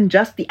greater than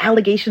just the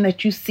allegation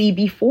that you see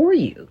before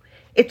you.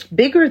 It's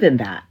bigger than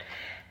that.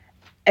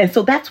 And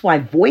so that's why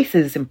voice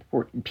is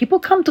important.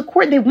 People come to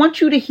court, they want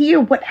you to hear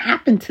what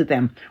happened to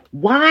them,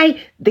 why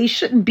they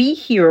shouldn't be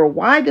here, or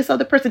why this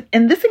other person,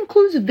 and this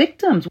includes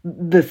victims.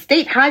 The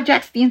state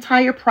hijacks the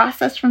entire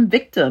process from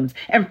victims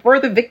and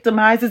further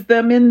victimizes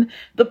them in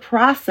the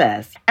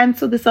process. And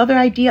so this other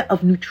idea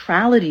of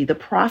neutrality, the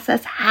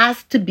process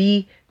has to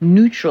be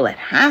neutral. It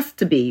has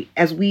to be,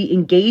 as we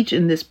engage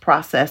in this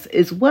process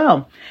as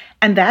well.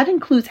 And that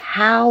includes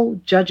how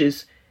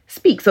judges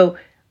speak. So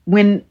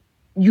when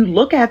you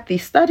look at the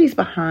studies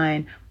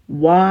behind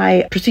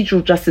why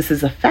procedural justice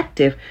is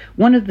effective,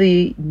 one of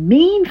the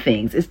main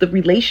things is the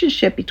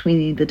relationship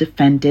between the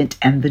defendant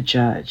and the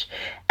judge.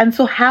 And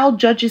so how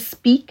judges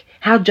speak,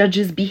 how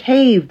judges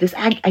behave, this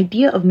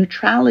idea of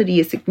neutrality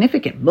is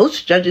significant.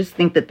 Most judges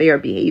think that they are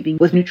behaving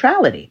with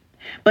neutrality,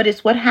 but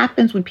it's what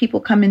happens when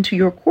people come into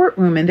your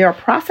courtroom, and there are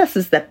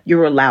processes that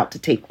you're allowed to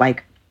take,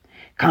 like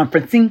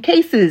conferencing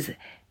cases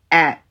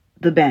at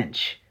the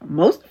bench.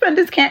 Most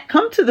defendants can't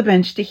come to the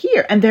bench to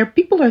hear. And there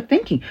people are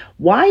thinking,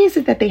 why is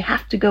it that they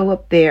have to go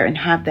up there and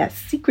have that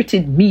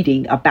secreted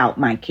meeting about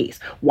my case?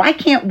 Why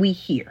can't we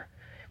hear?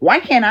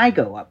 Why can't I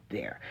go up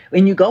there?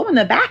 When you go in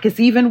the back,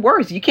 it's even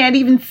worse. You can't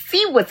even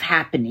see what's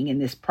happening in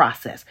this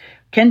process.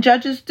 Can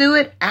judges do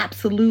it?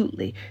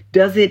 Absolutely.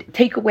 Does it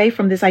take away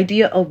from this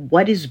idea of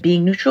what is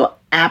being neutral?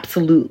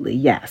 Absolutely,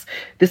 yes.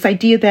 This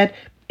idea that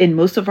in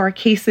most of our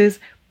cases,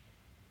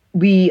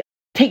 we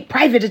take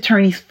private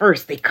attorneys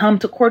first. They come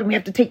to court and we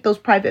have to take those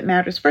private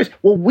matters first.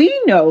 Well, we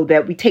know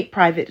that we take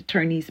private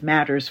attorneys'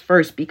 matters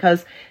first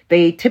because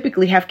they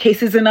typically have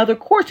cases in other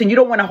courts and you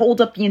don't want to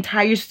hold up the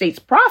entire state's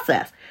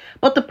process.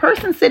 But the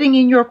person sitting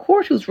in your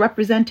court who's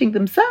representing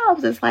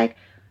themselves is like,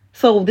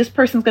 so this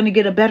person's going to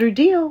get a better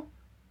deal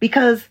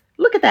because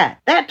look at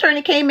that. That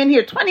attorney came in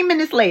here 20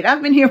 minutes late.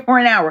 I've been here for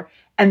an hour.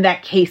 And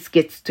that case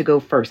gets to go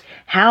first.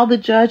 How the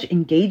judge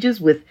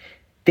engages with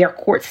their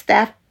court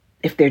staff,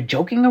 if they're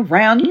joking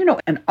around,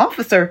 an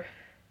officer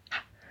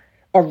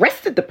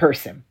arrested the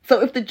person. So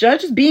if the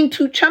judge is being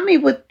too chummy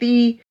with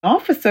the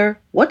officer,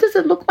 what does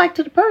it look like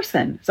to the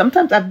person?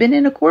 Sometimes I've been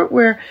in a court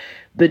where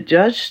the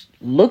judge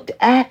looked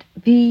at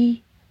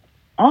the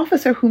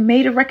officer who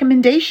made a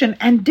recommendation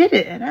and did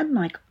it. And I'm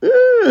like,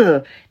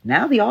 ugh.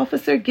 Now the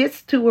officer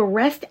gets to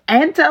arrest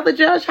and tell the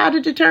judge how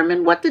to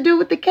determine what to do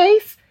with the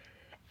case.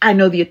 I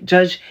know the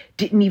judge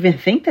didn't even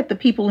think that the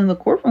people in the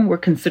courtroom were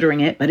considering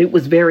it, but it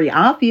was very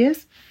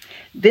obvious.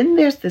 Then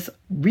there's this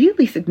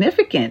really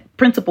significant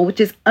principle, which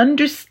is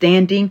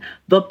understanding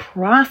the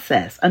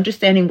process,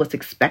 understanding what's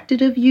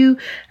expected of you,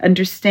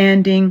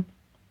 understanding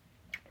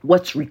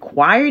what's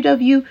required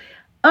of you,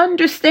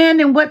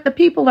 understanding what the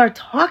people are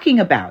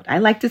talking about. I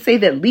like to say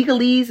that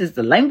legalese is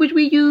the language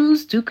we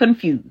use to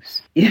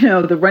confuse.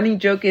 The running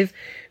joke is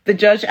the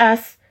judge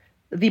asks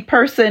the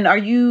person, are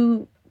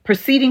you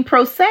proceeding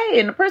pro se?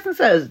 And the person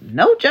says,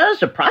 no,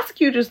 judge, the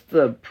prosecutor's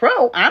the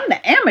pro, I'm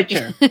the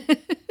amateur.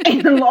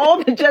 And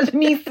all the judge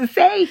needs to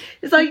say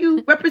is, are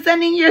you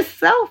representing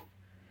yourself?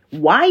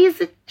 Why is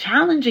it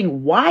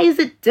challenging? Why is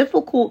it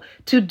difficult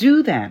to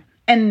do that?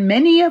 And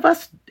many of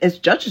us as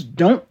judges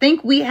don't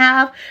think we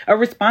have a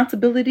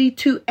responsibility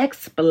to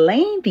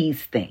explain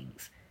these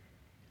things.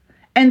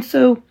 And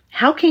so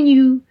how can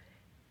you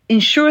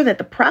ensure that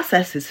the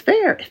process is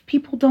fair if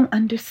people don't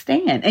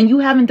understand and you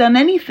haven't done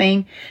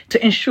anything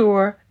to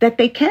ensure that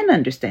they can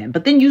understand?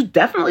 But then you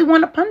definitely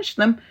want to punish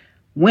them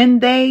when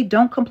they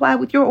don't comply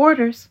with your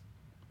orders.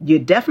 You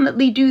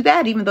definitely do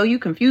that, even though you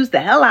confused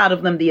the hell out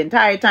of them the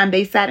entire time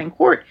they sat in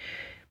court.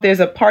 There's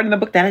a part in the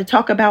book that I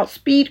talk about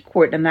speed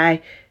court, and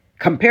I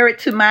compare it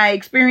to my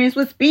experience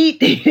with speed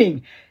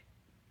dating.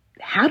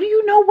 How do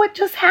you know what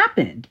just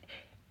happened?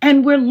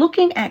 And we're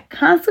looking at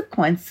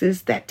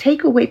consequences that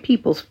take away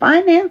people's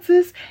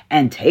finances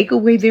and take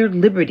away their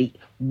liberty.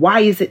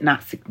 Why is it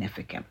not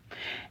significant?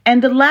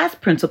 And the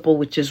last principle,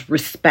 which is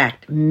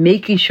respect,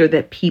 making sure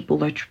that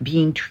people are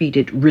being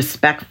treated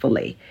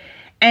respectfully.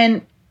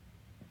 And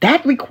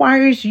that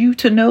requires you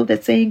to know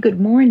that saying good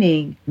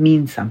morning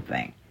means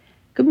something.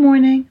 Good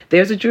morning.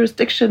 There's a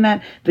jurisdiction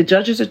that the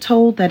judges are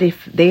told that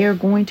if they are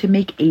going to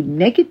make a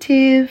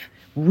negative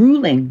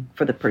ruling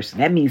for the person,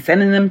 that means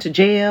sending them to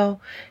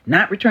jail,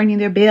 not returning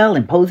their bail,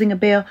 imposing a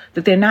bail,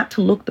 that they're not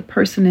to look the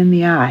person in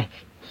the eye.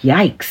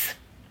 Yikes.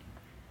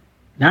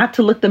 Not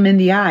to look them in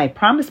the eye. I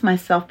promised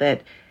myself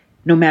that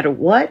no matter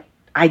what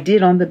I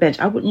did on the bench,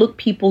 I would look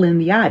people in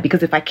the eye,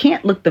 because if I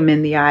can't look them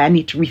in the eye, I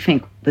need to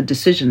rethink the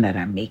decision that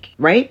I'm making,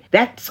 right?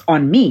 That's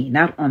on me,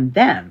 not on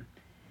them.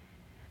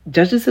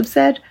 Judges have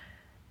said,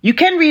 you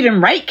can read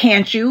and write,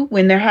 can't you,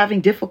 when they're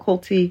having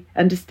difficulty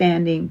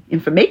understanding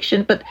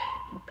information, but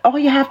all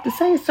you have to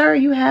say is, sir, are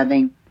you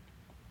having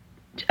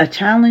a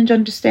challenge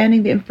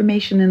understanding the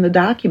information in the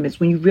documents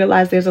when you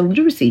realize there's a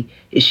literacy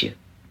issue?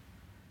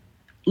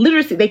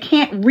 Literacy, they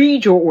can't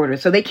read your order,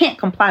 so they can't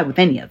comply with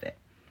any of it.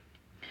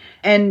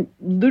 And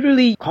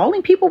literally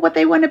calling people what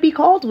they want to be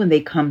called when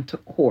they come to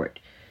court.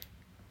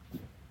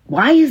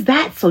 Why is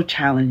that so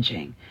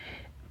challenging?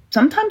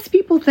 Sometimes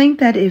people think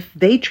that if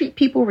they treat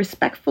people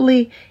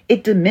respectfully,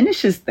 it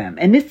diminishes them.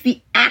 And it's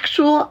the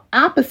actual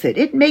opposite.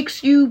 It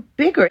makes you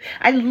bigger.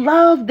 I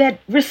love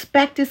that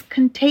respect is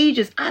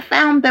contagious. I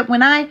found that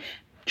when I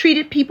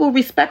treated people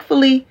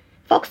respectfully,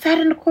 folks sat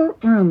in the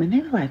courtroom and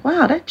they were like,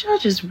 wow, that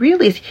judge is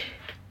really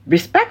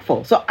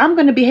respectful. So I'm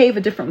going to behave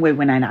a different way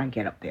when I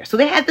get up there. So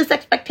they had this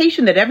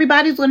expectation that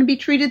everybody's going to be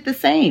treated the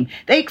same.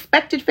 They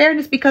expected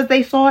fairness because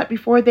they saw it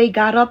before they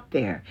got up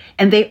there.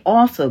 And they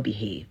also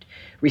behaved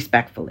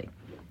respectfully.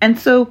 And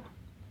so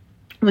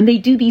when they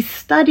do these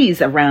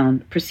studies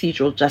around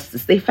procedural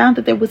justice, they found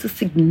that there was a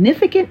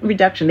significant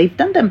reduction. They've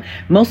done them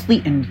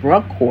mostly in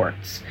drug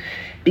courts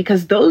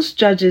because those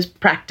judges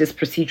practice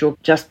procedural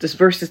justice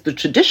versus the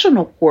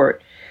traditional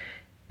court.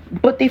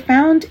 But they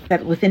found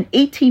that within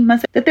 18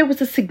 months that there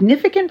was a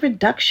significant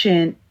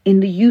reduction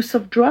in the use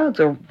of drugs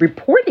or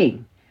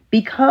reporting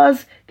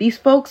because these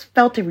folks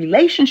felt a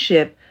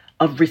relationship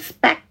of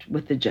respect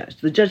with the judge.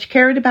 The judge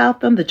cared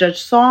about them. The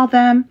judge saw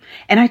them.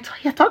 And I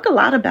talk a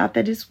lot about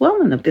that as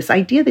well, and of this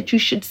idea that you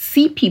should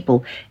see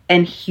people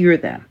and hear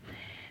them.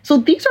 So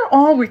these are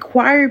all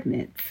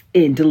requirements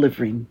in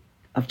delivering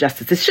of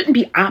justice. It shouldn't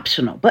be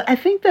optional. But I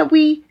think that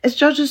we as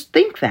judges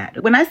think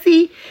that. When I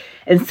see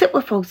and sit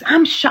with folks,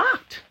 I'm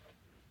shocked.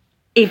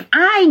 If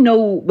I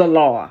know the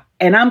law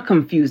and I'm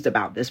confused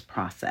about this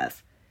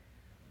process,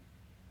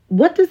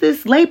 what does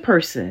this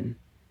layperson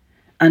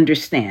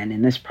understand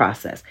in this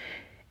process?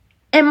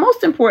 And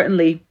most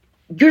importantly,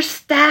 your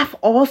staff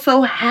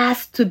also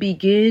has to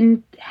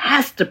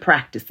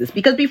practice this,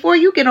 because before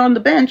you get on the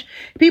bench,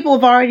 people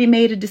have already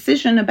made a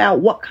decision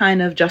about what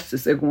kind of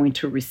justice they're going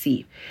to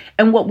receive.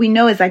 And what we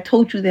know is, I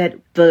told you that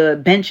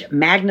the bench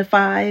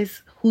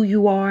magnifies who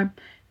you are.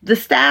 The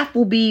staff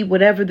will be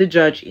whatever the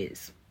judge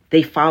is.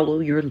 They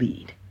follow your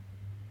lead.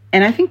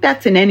 And I think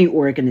that's in any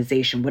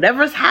organization.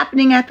 Whatever's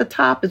happening at the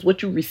top is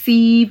what you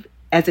receive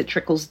as it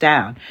trickles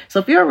down. So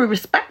if you're a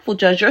respectful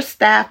judge, your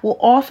staff will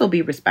also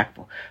be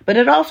respectful. But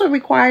it also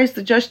requires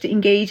the judge to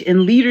engage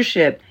in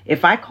leadership.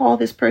 If I call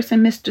this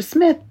person Mr.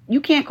 Smith,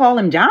 you can't call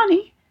him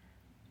Johnny.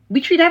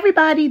 We treat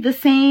everybody the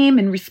same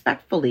and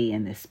respectfully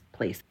in this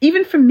place.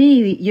 Even for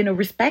me,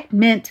 respect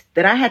meant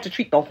that I had to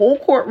treat the whole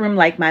courtroom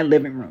like my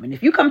living room. And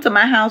if you come to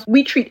my house,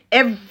 we treat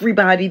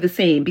everybody the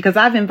same because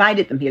I've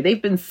invited them here.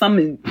 They've been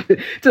summoned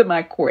to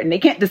my court and they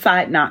can't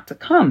decide not to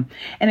come.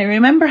 And I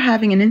remember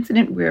having an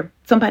incident where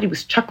somebody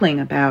was chuckling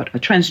about a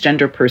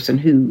transgender person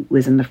who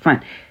was in the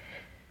front.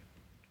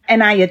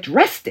 And I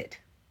addressed it.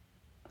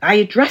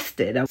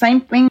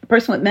 Same thing, the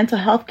person with mental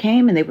health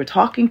came and they were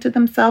talking to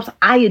themselves.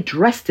 I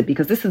addressed it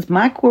because this is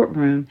my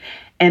courtroom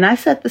and I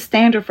set the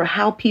standard for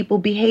how people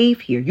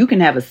behave here. You can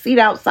have a seat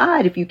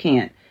outside if you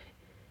can't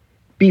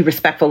be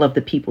respectful of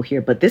the people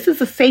here, but this is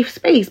a safe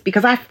space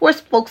because I force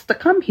folks to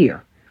come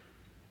here.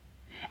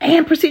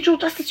 And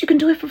procedural justice, you can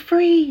do it for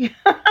free.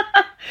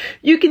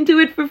 You can do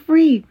it for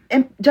free.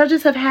 And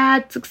judges have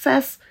had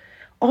success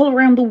all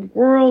around the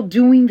world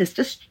doing this,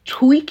 just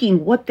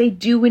tweaking what they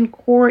do in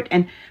court.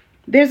 And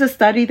There's a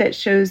study that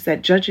shows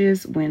that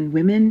judges, when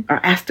women are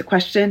asked a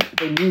question,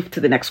 they move to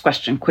the next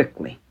question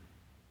quickly.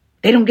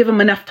 They don't give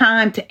them enough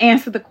time to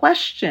answer the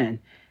question.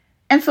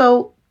 And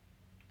so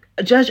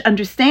a judge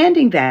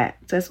understanding that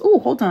says, oh,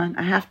 hold on,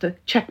 I have to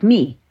check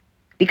me,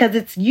 because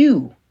it's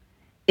you.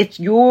 It's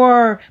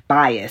your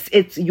bias.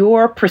 It's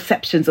your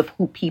perceptions of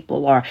who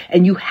people are.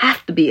 And you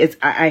have to be,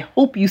 I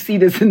hope you see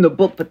this in the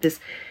book, but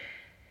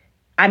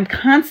I'm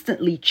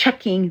constantly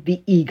checking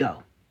the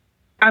ego.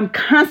 I'm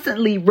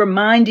constantly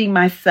reminding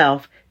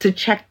myself to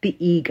check the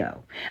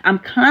ego. I'm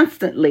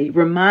constantly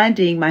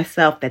reminding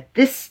myself that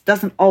this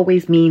doesn't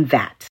always mean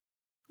that.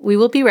 We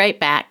will be right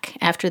back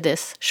after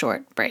this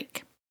short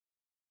break.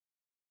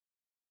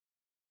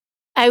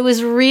 I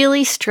was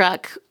really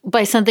struck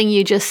by something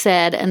you just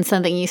said and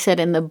something you said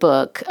in the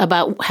book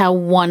about how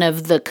one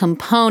of the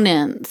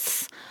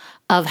components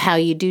of how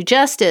you do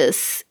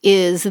justice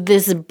is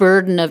this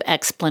burden of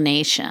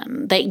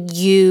explanation that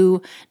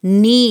you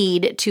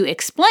need to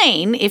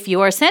explain if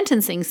you are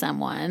sentencing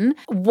someone,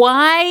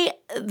 why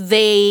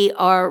they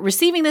are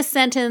receiving this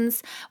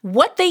sentence,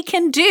 what they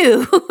can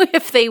do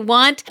if they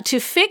want to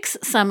fix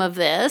some of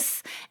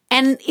this.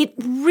 And it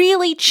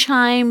really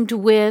chimed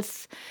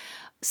with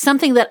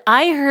something that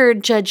I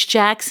heard Judge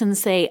Jackson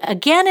say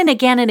again and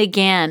again and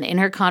again in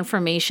her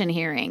confirmation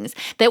hearings,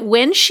 that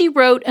when she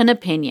wrote an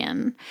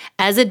opinion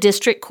as a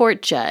district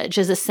court judge,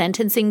 as a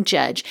sentencing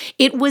judge,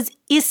 it was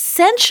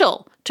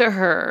essential to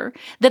her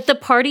that the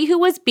party who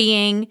was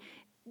being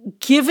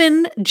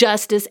given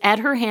justice at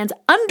her hands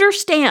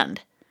understand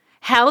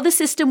how the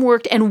system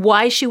worked and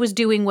why she was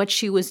doing what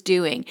she was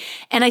doing.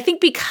 And I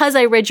think because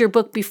I read your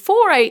book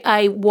before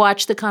I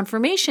watched the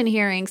confirmation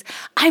hearings,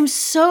 I'm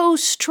so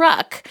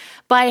struck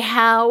by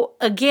how,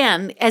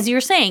 again, as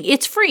you're saying,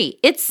 it's free,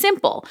 it's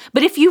simple.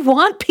 But if you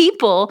want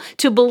people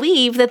to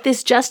believe that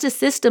this justice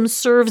system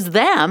serves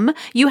them,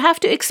 you have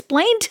to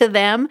explain to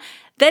them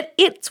that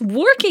it's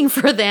working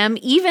for them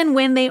even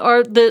when they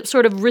are the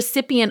sort of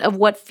recipient of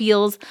what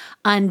feels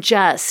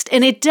unjust.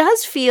 And it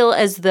does feel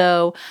as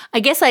though,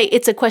 I guess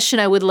it's a question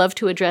I would love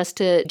to address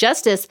to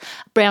Justice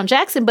Brown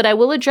Jackson, but I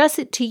will address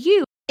it to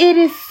you. It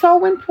is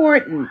so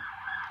important,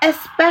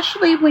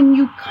 especially when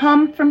you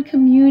come from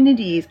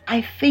communities.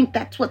 I think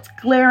that's what's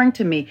glaring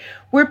to me,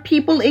 where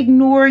people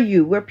ignore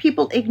you, where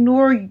people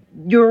ignore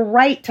your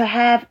right to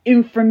have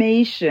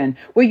information,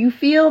 where you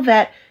feel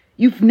that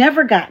you've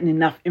never gotten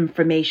enough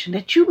information,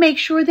 that you make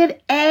sure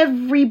that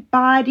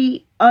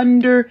everybody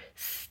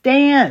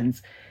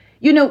understands,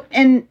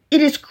 and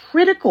it is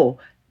critical,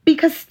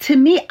 because to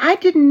me, I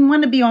didn't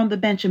want to be on the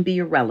bench and be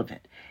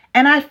irrelevant.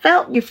 And I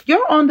felt if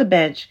you're on the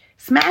bench,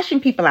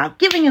 smashing people out,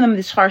 giving them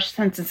these harsh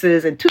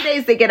sentences, and 2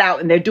 days they get out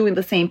and they're doing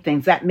the same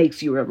things, that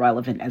makes you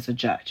irrelevant as a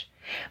judge.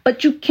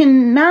 But you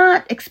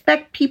cannot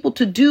expect people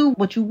to do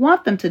what you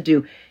want them to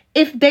do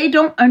if they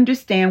don't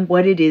understand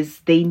what it is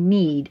they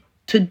need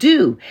to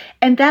do.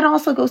 And that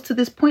also goes to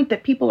this point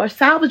that people are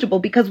salvageable,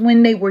 because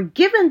when they were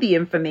given the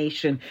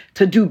information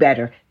to do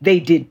better, they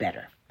did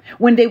better.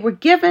 When they were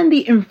given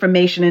the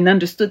information and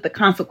understood the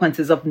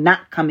consequences of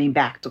not coming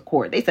back to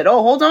court, they said,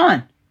 oh, hold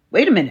on,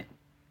 wait a minute.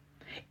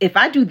 If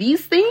I do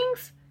these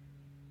things,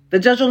 the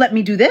judge will let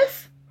me do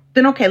this?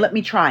 Then okay, let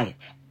me try it.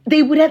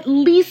 They would at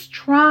least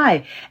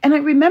try. And I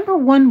remember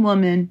one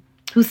woman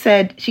who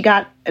said she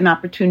got an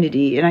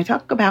opportunity, and I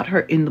talk about her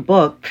in the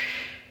book,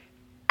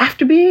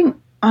 after being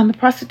on the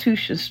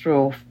prostitution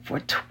stroll for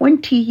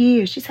 20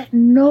 years. She said,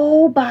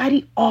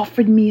 nobody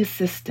offered me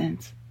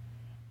assistance.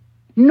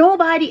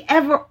 Nobody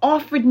ever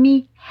offered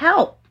me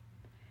help.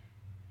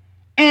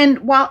 And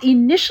while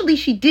initially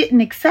she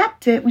didn't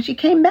accept it, when she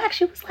came back,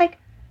 she was like,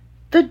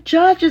 the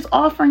judge is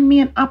offering me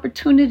an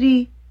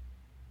opportunity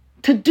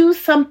to do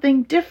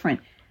something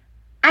different.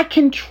 I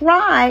can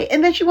try,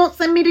 and then she won't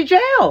send me to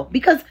jail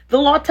because the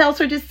law tells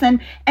her to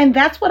send. And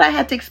that's what I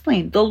had to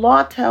explain. The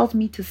law tells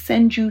me to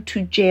send you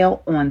to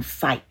jail on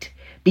sight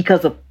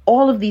because of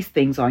all of these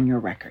things on your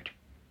record.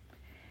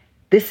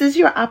 This is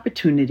your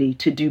opportunity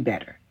to do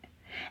better.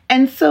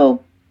 And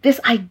so this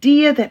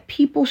idea that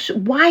people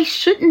why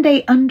shouldn't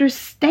they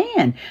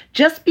understand?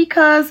 Just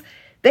because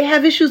they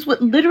have issues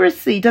with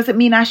literacy doesn't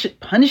mean I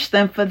should punish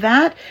them for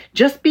that.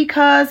 Just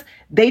because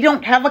they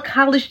don't have a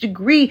college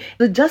degree,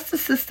 the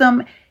justice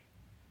system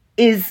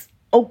is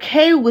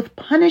okay with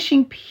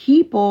punishing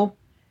people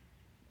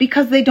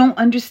because they don't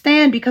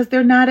understand, because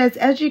they're not as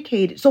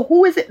educated. So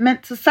who is it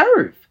meant to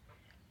serve?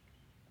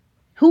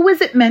 Who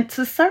is it meant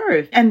to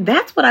serve? And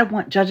that's what I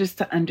want judges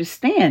to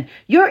understand.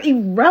 You're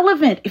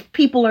irrelevant if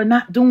people are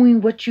not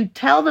doing what you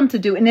tell them to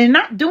do. And they're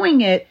not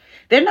doing it.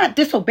 They're not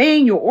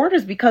disobeying your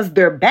orders because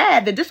they're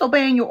bad. They're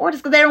disobeying your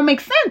orders because they don't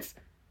make sense.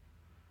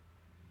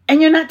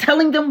 And you're not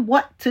telling them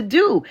what to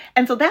do.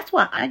 And so that's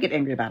why I get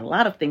angry about a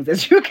lot of things,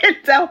 as you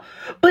can tell.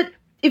 But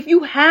if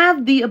you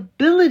have the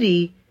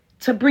ability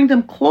to bring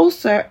them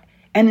closer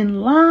and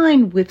in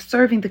line with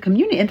serving the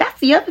community. And that's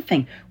the other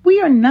thing. We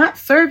are not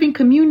serving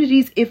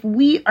communities if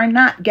we are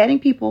not getting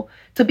people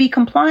to be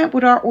compliant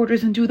with our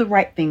orders and do the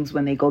right things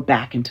when they go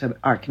back into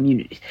our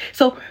communities.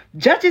 So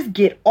judges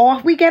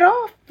we get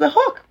off the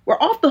hook. We're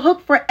off the hook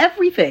for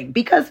everything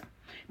because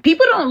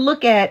people don't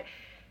look at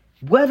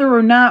whether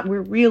or not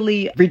we're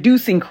really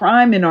reducing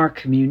crime in our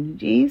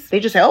communities. They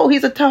just say, oh,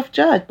 he's a tough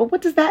judge. But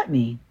what does that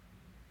mean?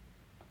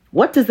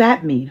 What does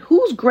that mean?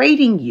 Who's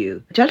grading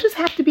you? Judges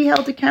have to be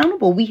held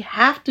accountable. We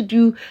have to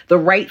do the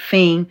right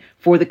thing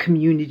for the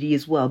community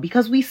as well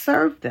because we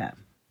serve them.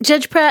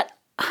 Judge Pratt,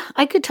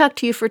 I could talk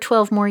to you for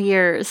 12 more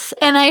years,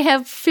 and I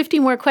have 50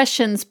 more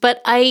questions,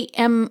 but I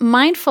am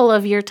mindful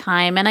of your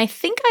time, and I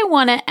think I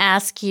want to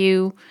ask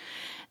you,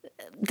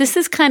 this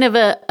is kind of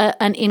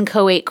an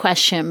inchoate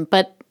question,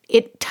 but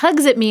it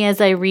tugs at me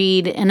as I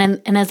read, and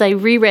as I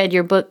reread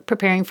your book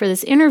preparing for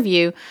this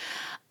interview.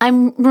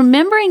 I'm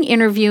remembering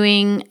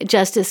interviewing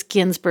Justice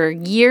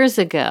Ginsburg years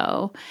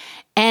ago,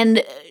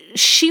 and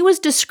she was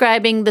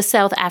describing the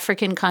South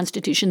African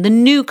Constitution, the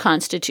new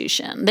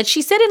Constitution, that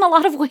she said in a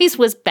lot of ways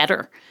was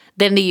better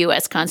than the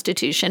U.S.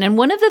 Constitution. And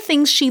one of the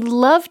things she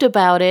loved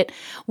about it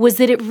was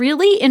that it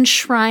really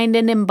enshrined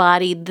and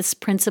embodied this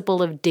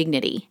principle of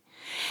dignity.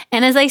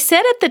 And as I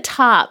said at the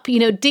top,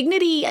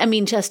 dignity,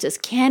 Justice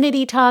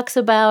Kennedy talks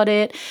about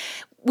it.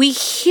 We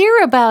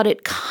hear about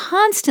it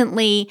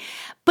constantly,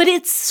 but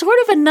it's sort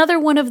of another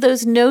one of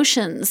those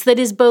notions that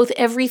is both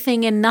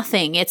everything and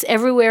nothing. It's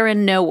everywhere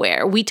and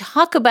nowhere. We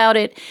talk about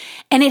it,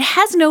 and it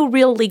has no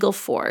real legal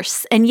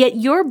force. And yet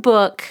your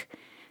book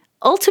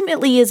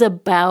ultimately is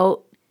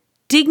about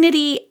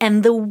dignity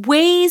and the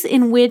ways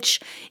in which,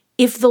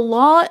 if the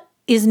law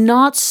is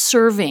not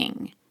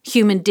serving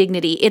human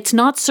dignity, it's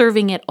not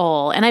serving at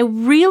all. And I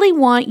really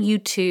want you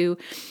to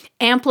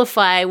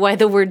amplify why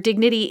the word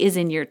dignity is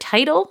in your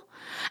title.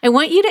 I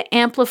want you to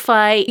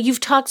amplify, you've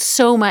talked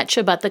so much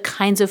about the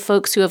kinds of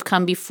folks who have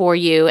come before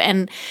you.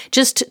 And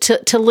just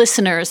to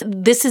listeners,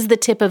 this is the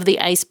tip of the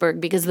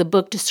iceberg because the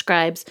book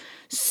describes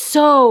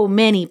so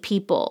many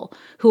people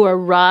who are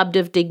robbed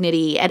of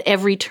dignity at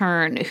every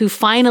turn, who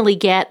finally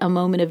get a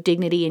moment of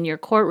dignity in your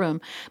courtroom.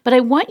 But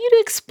I want you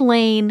to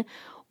explain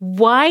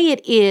why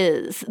it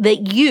is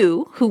that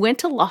you, who went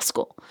to law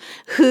school,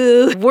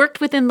 who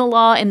worked within the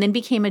law and then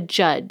became a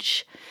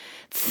judge,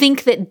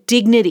 think that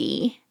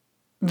dignity,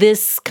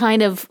 this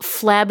kind of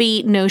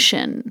flabby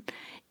notion,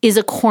 is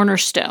a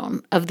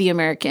cornerstone of the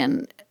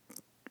American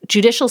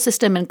judicial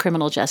system and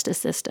criminal justice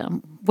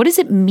system. What does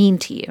it mean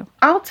to you?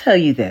 I'll tell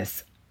you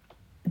this.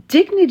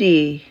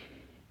 Dignity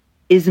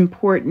is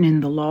important in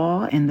the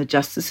law and the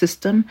justice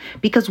system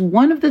because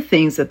one of the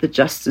things that the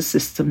justice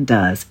system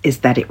does is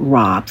that it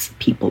robs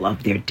people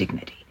of their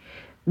dignity.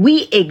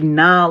 We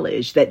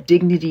acknowledge that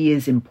dignity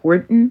is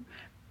important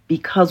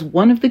because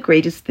one of the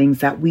greatest things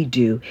that we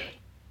do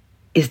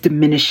is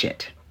diminish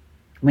it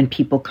when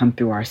people come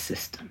through our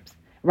systems,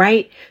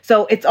 right?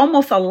 So it's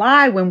almost a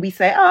lie when we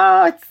say,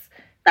 oh, it's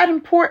not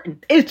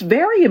important. It's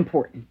very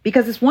important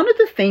because it's one of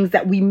the things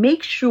that we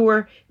make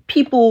sure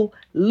people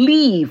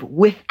leave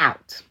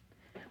without,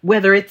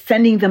 whether it's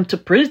sending them to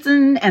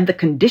prison and the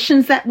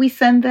conditions that we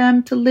send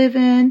them to live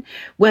in,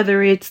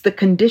 whether it's the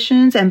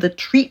conditions and the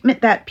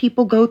treatment that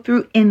people go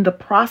through in the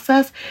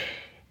process.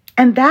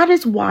 And that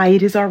is why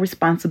it is our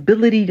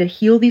responsibility to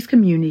heal these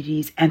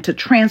communities and to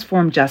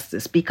transform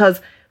justice,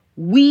 because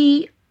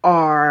we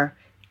are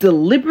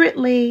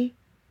deliberately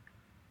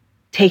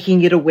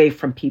taking it away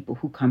from people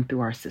who come through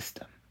our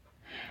system.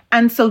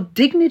 And so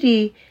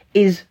dignity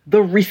is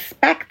the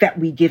respect that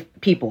we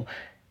give people.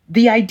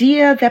 The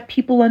idea that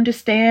people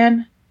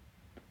understand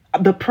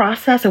the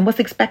process and what's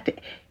expected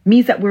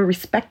means that we're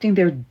respecting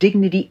their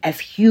dignity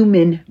as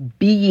human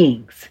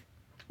beings.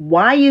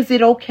 Why is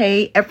it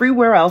okay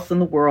everywhere else in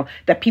the world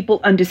that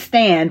people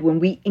understand when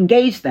we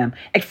engage them,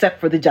 except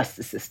for the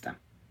justice system?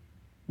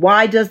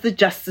 Why does the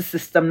justice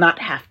system not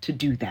have to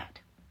do that?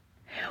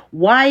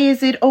 Why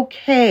is it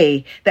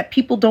okay that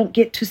people don't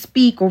get to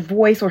speak or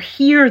voice or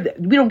hear?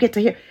 We don't get to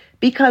hear.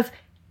 Because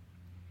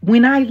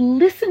when I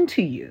listen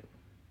to you,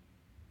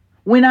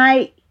 when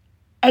I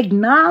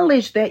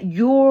acknowledge that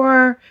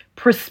your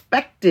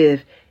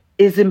perspective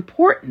is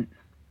important,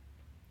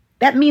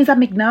 that means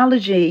I'm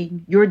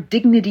acknowledging your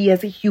dignity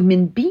as a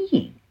human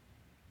being.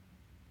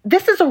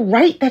 This is a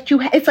right that you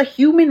have. It's a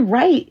human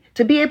right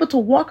to be able to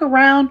walk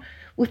around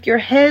with your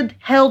head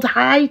held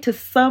high to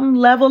some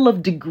level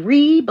of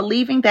degree,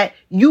 believing that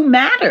you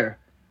matter.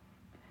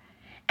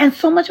 And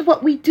so much of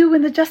what we do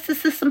in the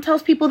justice system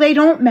tells people they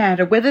don't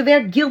matter, whether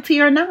they're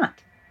guilty or not.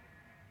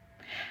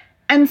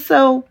 And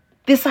so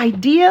this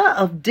idea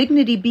of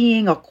dignity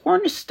being a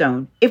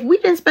cornerstone, if we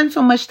didn't spend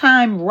so much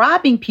time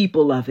robbing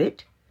people of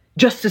it,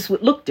 justice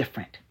would look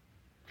different.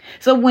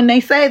 So when they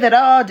say that,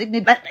 oh,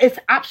 dignity, it's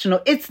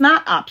optional, it's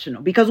not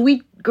optional because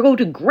we go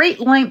to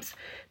great lengths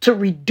to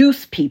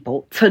reduce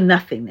people to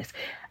nothingness.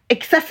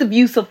 Excessive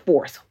use of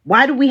force.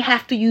 Why do we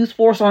have to use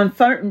force on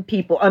certain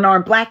people,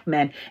 unarmed black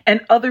men,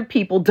 and other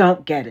people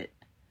don't get it?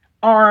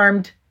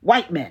 Armed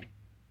white men,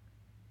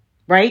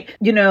 right?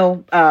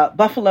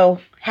 Buffalo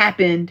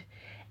happened.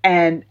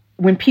 And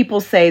when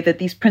people say that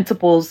these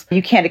principles,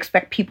 you can't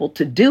expect people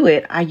to do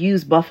it, I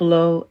use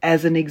Buffalo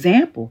as an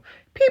example.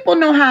 People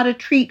know how to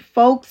treat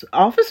folks.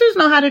 Officers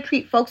know how to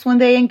treat folks when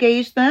they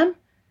engage them.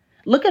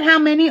 Look at how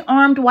many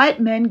armed white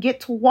men get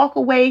to walk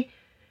away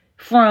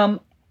from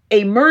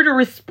a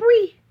murderous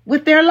spree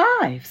with their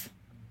lives.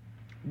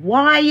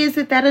 Why is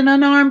it that an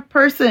unarmed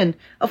person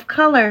of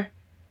color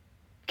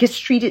gets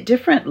treated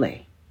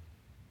differently?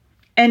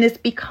 And it's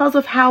because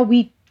of how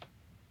we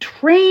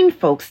train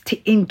folks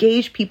to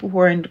engage people who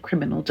are in the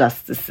criminal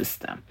justice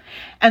system.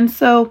 And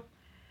so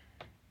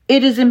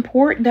it is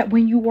important that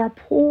when you are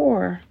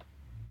poor,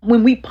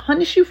 when we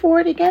punish you for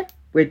it again,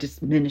 we're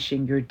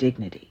diminishing your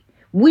dignity.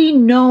 We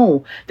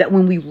know that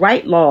when we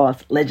write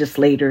laws,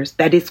 legislators,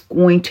 that it's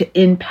going to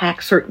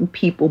impact certain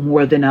people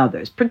more than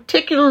others,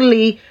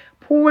 particularly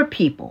poor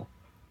people.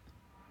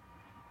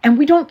 And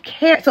we don't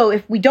care. So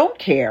if we don't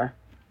care,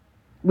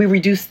 we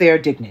reduce their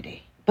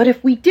dignity. But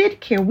if we did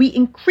care, we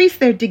increase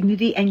their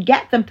dignity and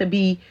get them to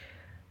be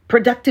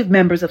productive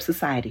members of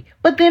society.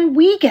 But then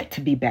we get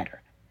to be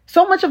better.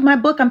 So much of my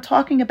book, I'm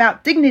talking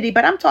about dignity,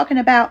 but I'm talking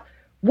about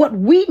what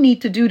we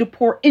need to do to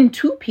pour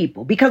into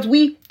people because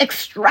we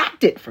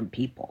extract it from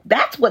people.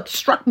 That's what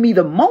struck me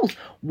the most.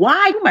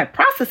 Why do my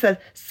processes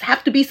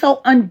have to be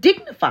so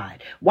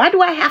undignified? Why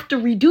do I have to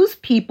reduce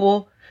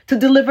people to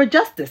deliver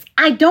justice?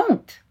 I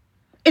don't.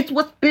 It's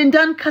what's been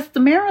done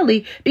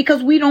customarily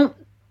because we don't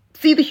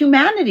see the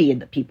humanity in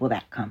the people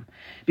that come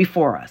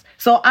before us.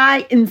 So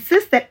I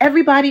insist that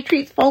everybody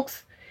treats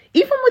folks,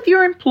 even with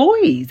your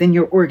employees and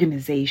your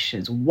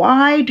organizations.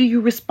 Why do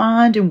you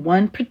respond in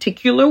one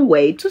particular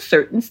way to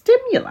certain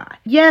stimuli?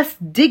 Yes,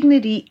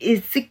 dignity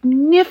is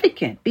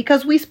significant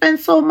because we spend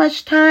so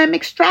much time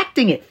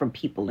extracting it from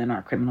people in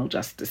our criminal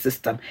justice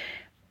system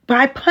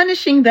by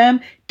punishing them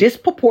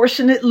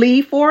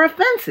disproportionately for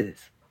offenses.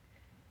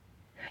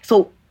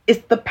 So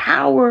it's the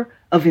power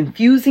of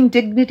infusing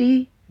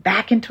dignity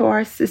back into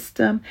our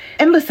system.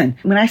 And listen,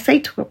 when I say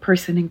to a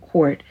person in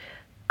court,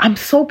 I'm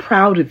so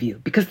proud of you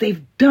because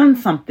they've done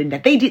something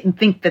that they didn't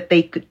think that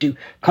they could do.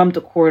 Come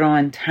to court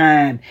on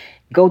time,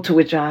 go to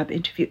a job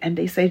interview, and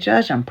they say,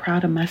 Judge, I'm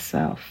proud of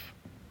myself.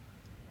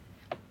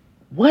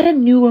 What a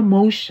new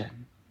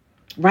emotion,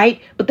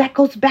 right? But that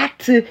goes back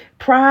to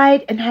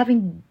pride and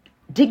having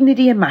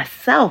dignity in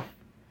myself.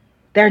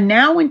 They're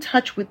now in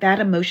touch with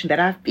that emotion that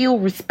I feel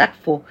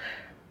respectful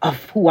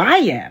of who I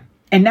am.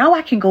 And now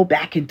I can go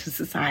back into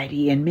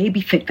society and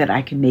maybe think that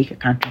I can make a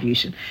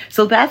contribution.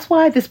 So that's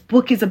why this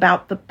book is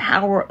about the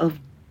power of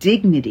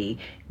dignity,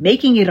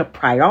 making it a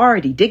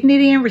priority.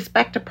 Dignity and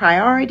respect a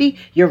priority.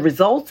 Your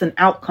results and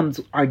outcomes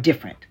are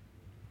different.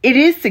 It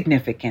is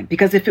significant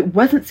because if it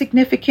wasn't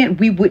significant,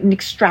 we wouldn't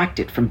extract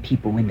it from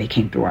people when they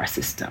came through our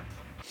system.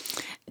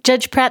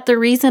 Judge Pratt, the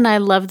reason I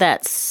love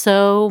that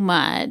so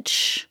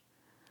much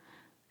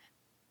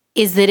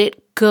is that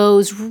it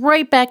goes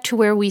right back to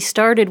where we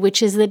started,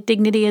 which is that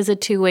dignity is a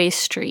two-way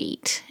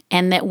street.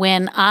 And that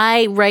when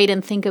I write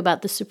and think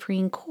about the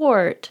Supreme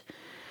Court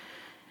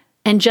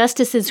and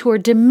justices who are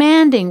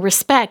demanding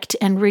respect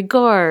and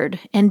regard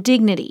and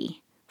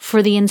dignity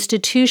for the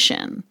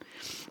institution,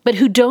 but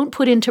who don't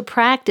put into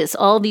practice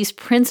all these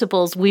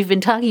principles we've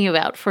been talking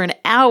about for an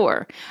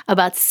hour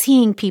about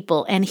seeing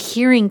people and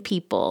hearing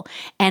people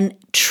and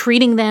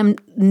treating them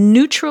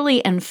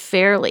neutrally and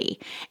fairly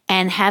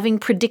and having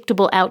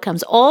predictable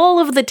outcomes, all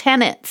of the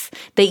tenets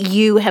that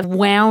you have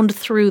wound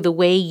through the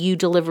way you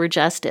deliver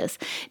justice.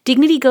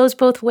 Dignity goes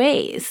both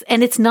ways,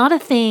 and it's not a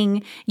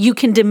thing you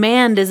can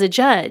demand as a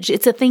judge.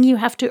 It's a thing you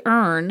have to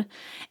earn.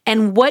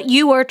 And what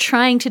you are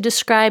trying to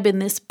describe in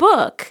this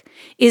book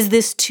is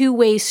this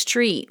two-way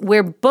street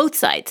where both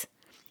sides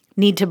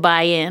need to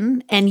buy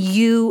in, and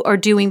you are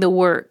doing the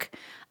work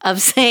of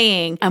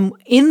saying, I'm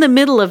in the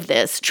middle of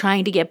this,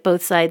 trying to get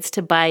both sides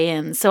to buy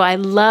in. So I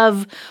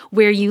love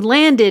where you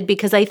landed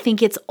because I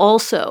think it's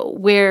also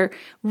where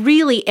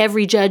really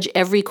every judge,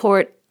 every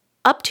court,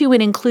 up to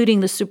and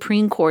including the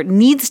Supreme Court,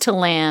 needs to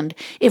land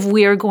if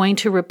we are going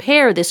to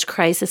repair this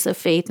crisis of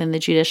faith in the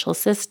judicial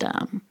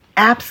system.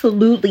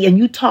 Absolutely. And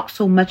you talk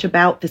so much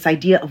about this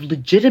idea of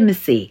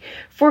legitimacy.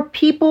 For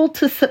people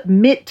to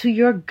submit to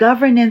your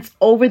governance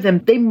over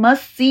them, they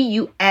must see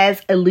you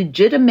as a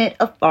legitimate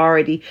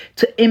authority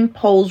to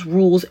impose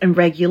rules and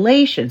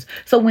regulations.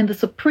 So when the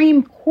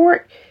Supreme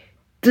Court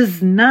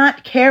does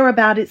not care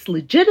about its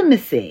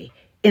legitimacy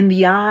in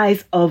the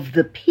eyes of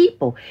the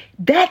people,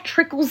 that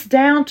trickles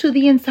down to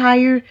the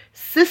entire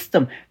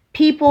system.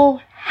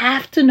 People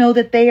have to know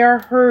that they are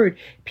heard.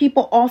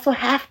 People also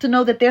have to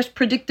know that there's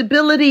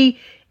predictability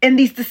in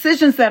these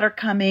decisions that are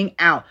coming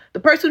out. The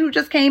person who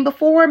just came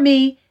before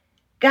me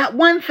got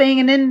one thing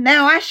and then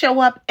now I show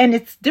up and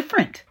it's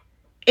different.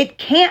 It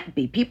can't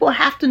be. People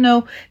have to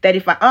know that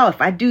if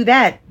I do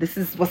that, this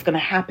is what's going to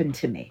happen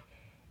to me.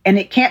 And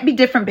it can't be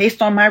different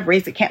based on my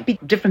race. It can't be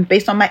different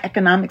based on my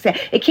economics.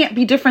 It can't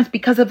be different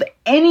because of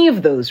any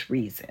of those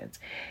reasons.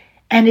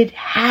 And it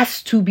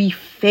has to be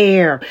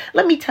fair.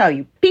 Let me tell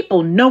you,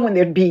 people know when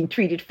they're being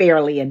treated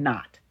fairly and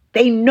not.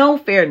 They know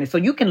fairness. So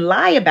you can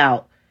lie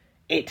about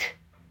it.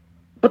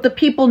 But the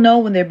people know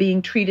when they're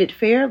being treated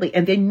fairly,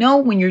 and they know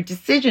when your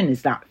decision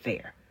is not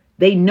fair.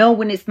 They know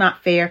when it's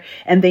not fair,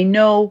 and they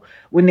know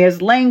when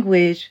there's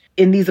language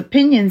in these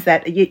opinions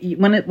that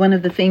one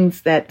of the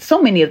things that, so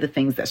many of the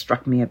things that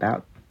struck me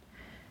about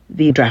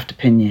the draft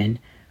opinion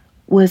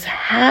was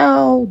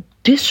how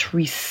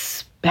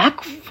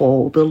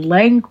disrespectful the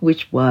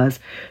language was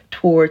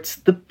towards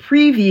the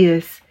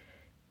previous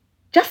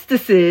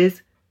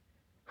justices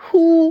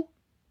who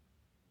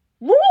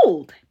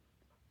ruled.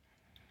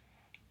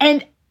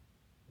 And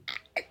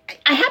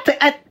I had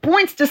to, at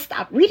points, just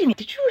stop reading it.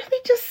 Did you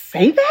really just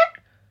say that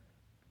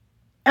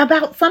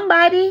about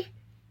somebody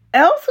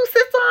else who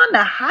sits on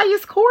the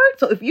highest court?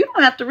 So if you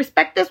don't have to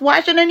respect this,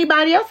 why should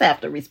anybody else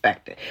have to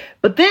respect it?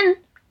 But then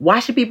why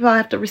should people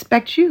have to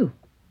respect you?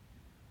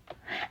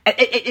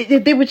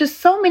 There were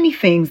just so many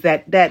things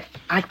that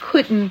I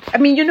couldn't. I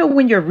mean,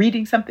 when you're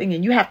reading something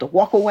and you have to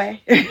walk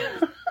away.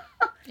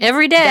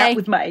 Every day. That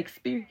was my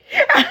experience.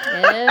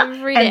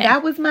 Every day. And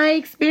that was my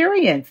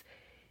experience.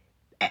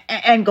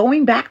 And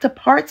going back to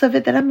parts of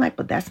it that I'm like,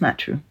 but that's not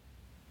true.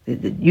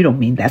 You don't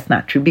mean that's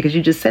not true because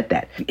you just said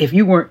that. If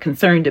you weren't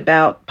concerned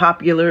about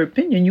popular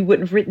opinion, you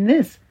wouldn't have written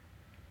this.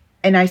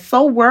 And I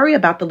so worry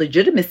about the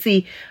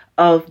legitimacy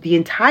of the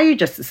entire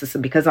justice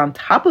system because on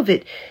top of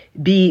it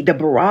be the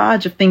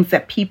barrage of things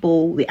that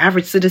people, the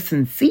average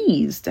citizen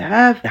sees, to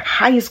have the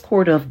highest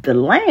court of the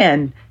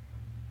land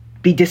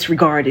be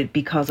disregarded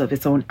because of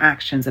its own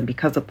actions and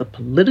because of the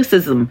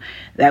politicism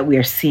that we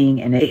are seeing.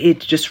 And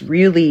it just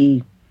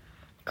really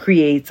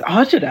creates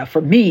agita for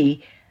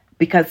me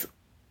because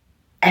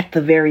at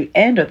the very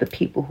end are the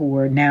people who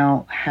are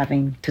now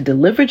having to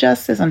deliver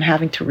justice and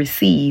having to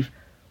receive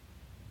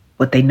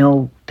what they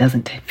know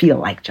doesn't feel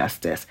like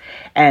justice.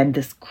 And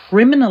this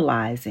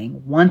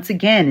criminalizing, once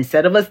again,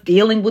 instead of us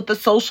dealing with the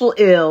social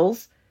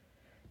ills,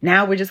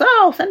 now we're just,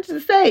 send it to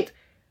the states.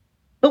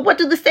 But what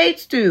do the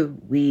states do?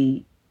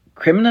 We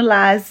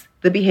criminalize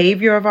the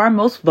behavior of our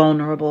most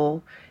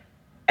vulnerable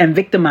and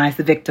victimize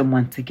the victim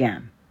once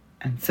again.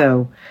 And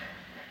so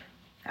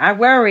I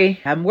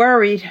worry. I'm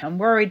worried,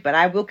 but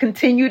I will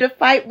continue to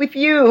fight with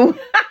you.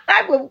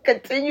 I will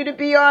continue to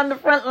be on the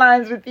front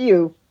lines with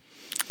you.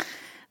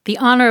 The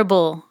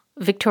Honorable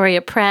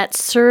Victoria Pratt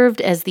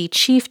served as the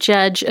Chief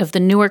Judge of the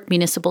Newark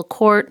Municipal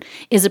Court,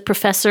 is a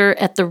professor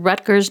at the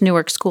Rutgers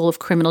Newark School of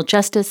Criminal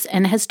Justice,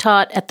 and has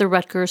taught at the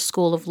Rutgers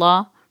School of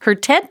Law. Her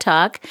TED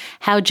Talk,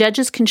 How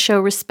Judges Can Show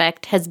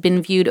Respect, has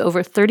been viewed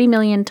over 30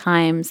 million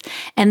times,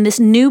 and this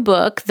new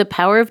book, The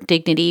Power of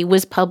Dignity,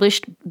 was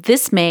published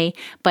this May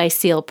by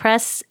Seal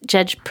Press.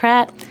 Judge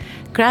Pratt,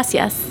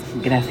 gracias.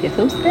 Gracias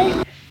a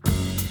usted.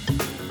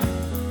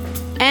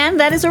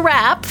 And that is a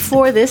wrap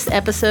for this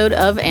episode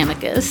of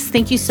Amicus.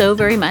 Thank you so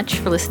very much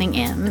for listening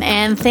in.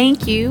 And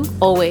thank you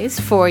always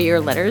for your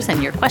letters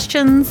and your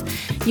questions.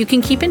 You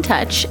can keep in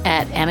touch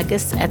at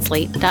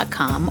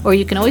amicus@slate.com, or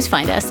you can always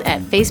find us at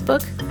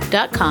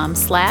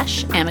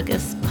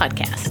facebook.com/Amicus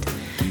Podcast.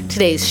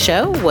 Today's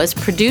show was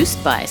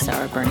produced by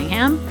Sarah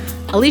Birmingham.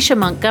 Alicia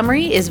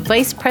Montgomery is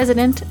Vice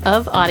President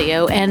of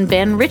Audio, and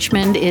Ben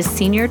Richmond is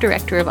Senior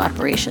Director of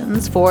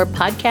Operations for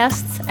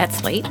Podcasts at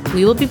Slate.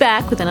 We will be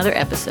back with another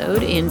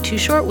episode in 2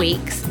 short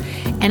weeks.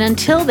 And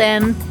until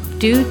then,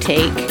 do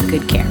take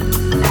good care.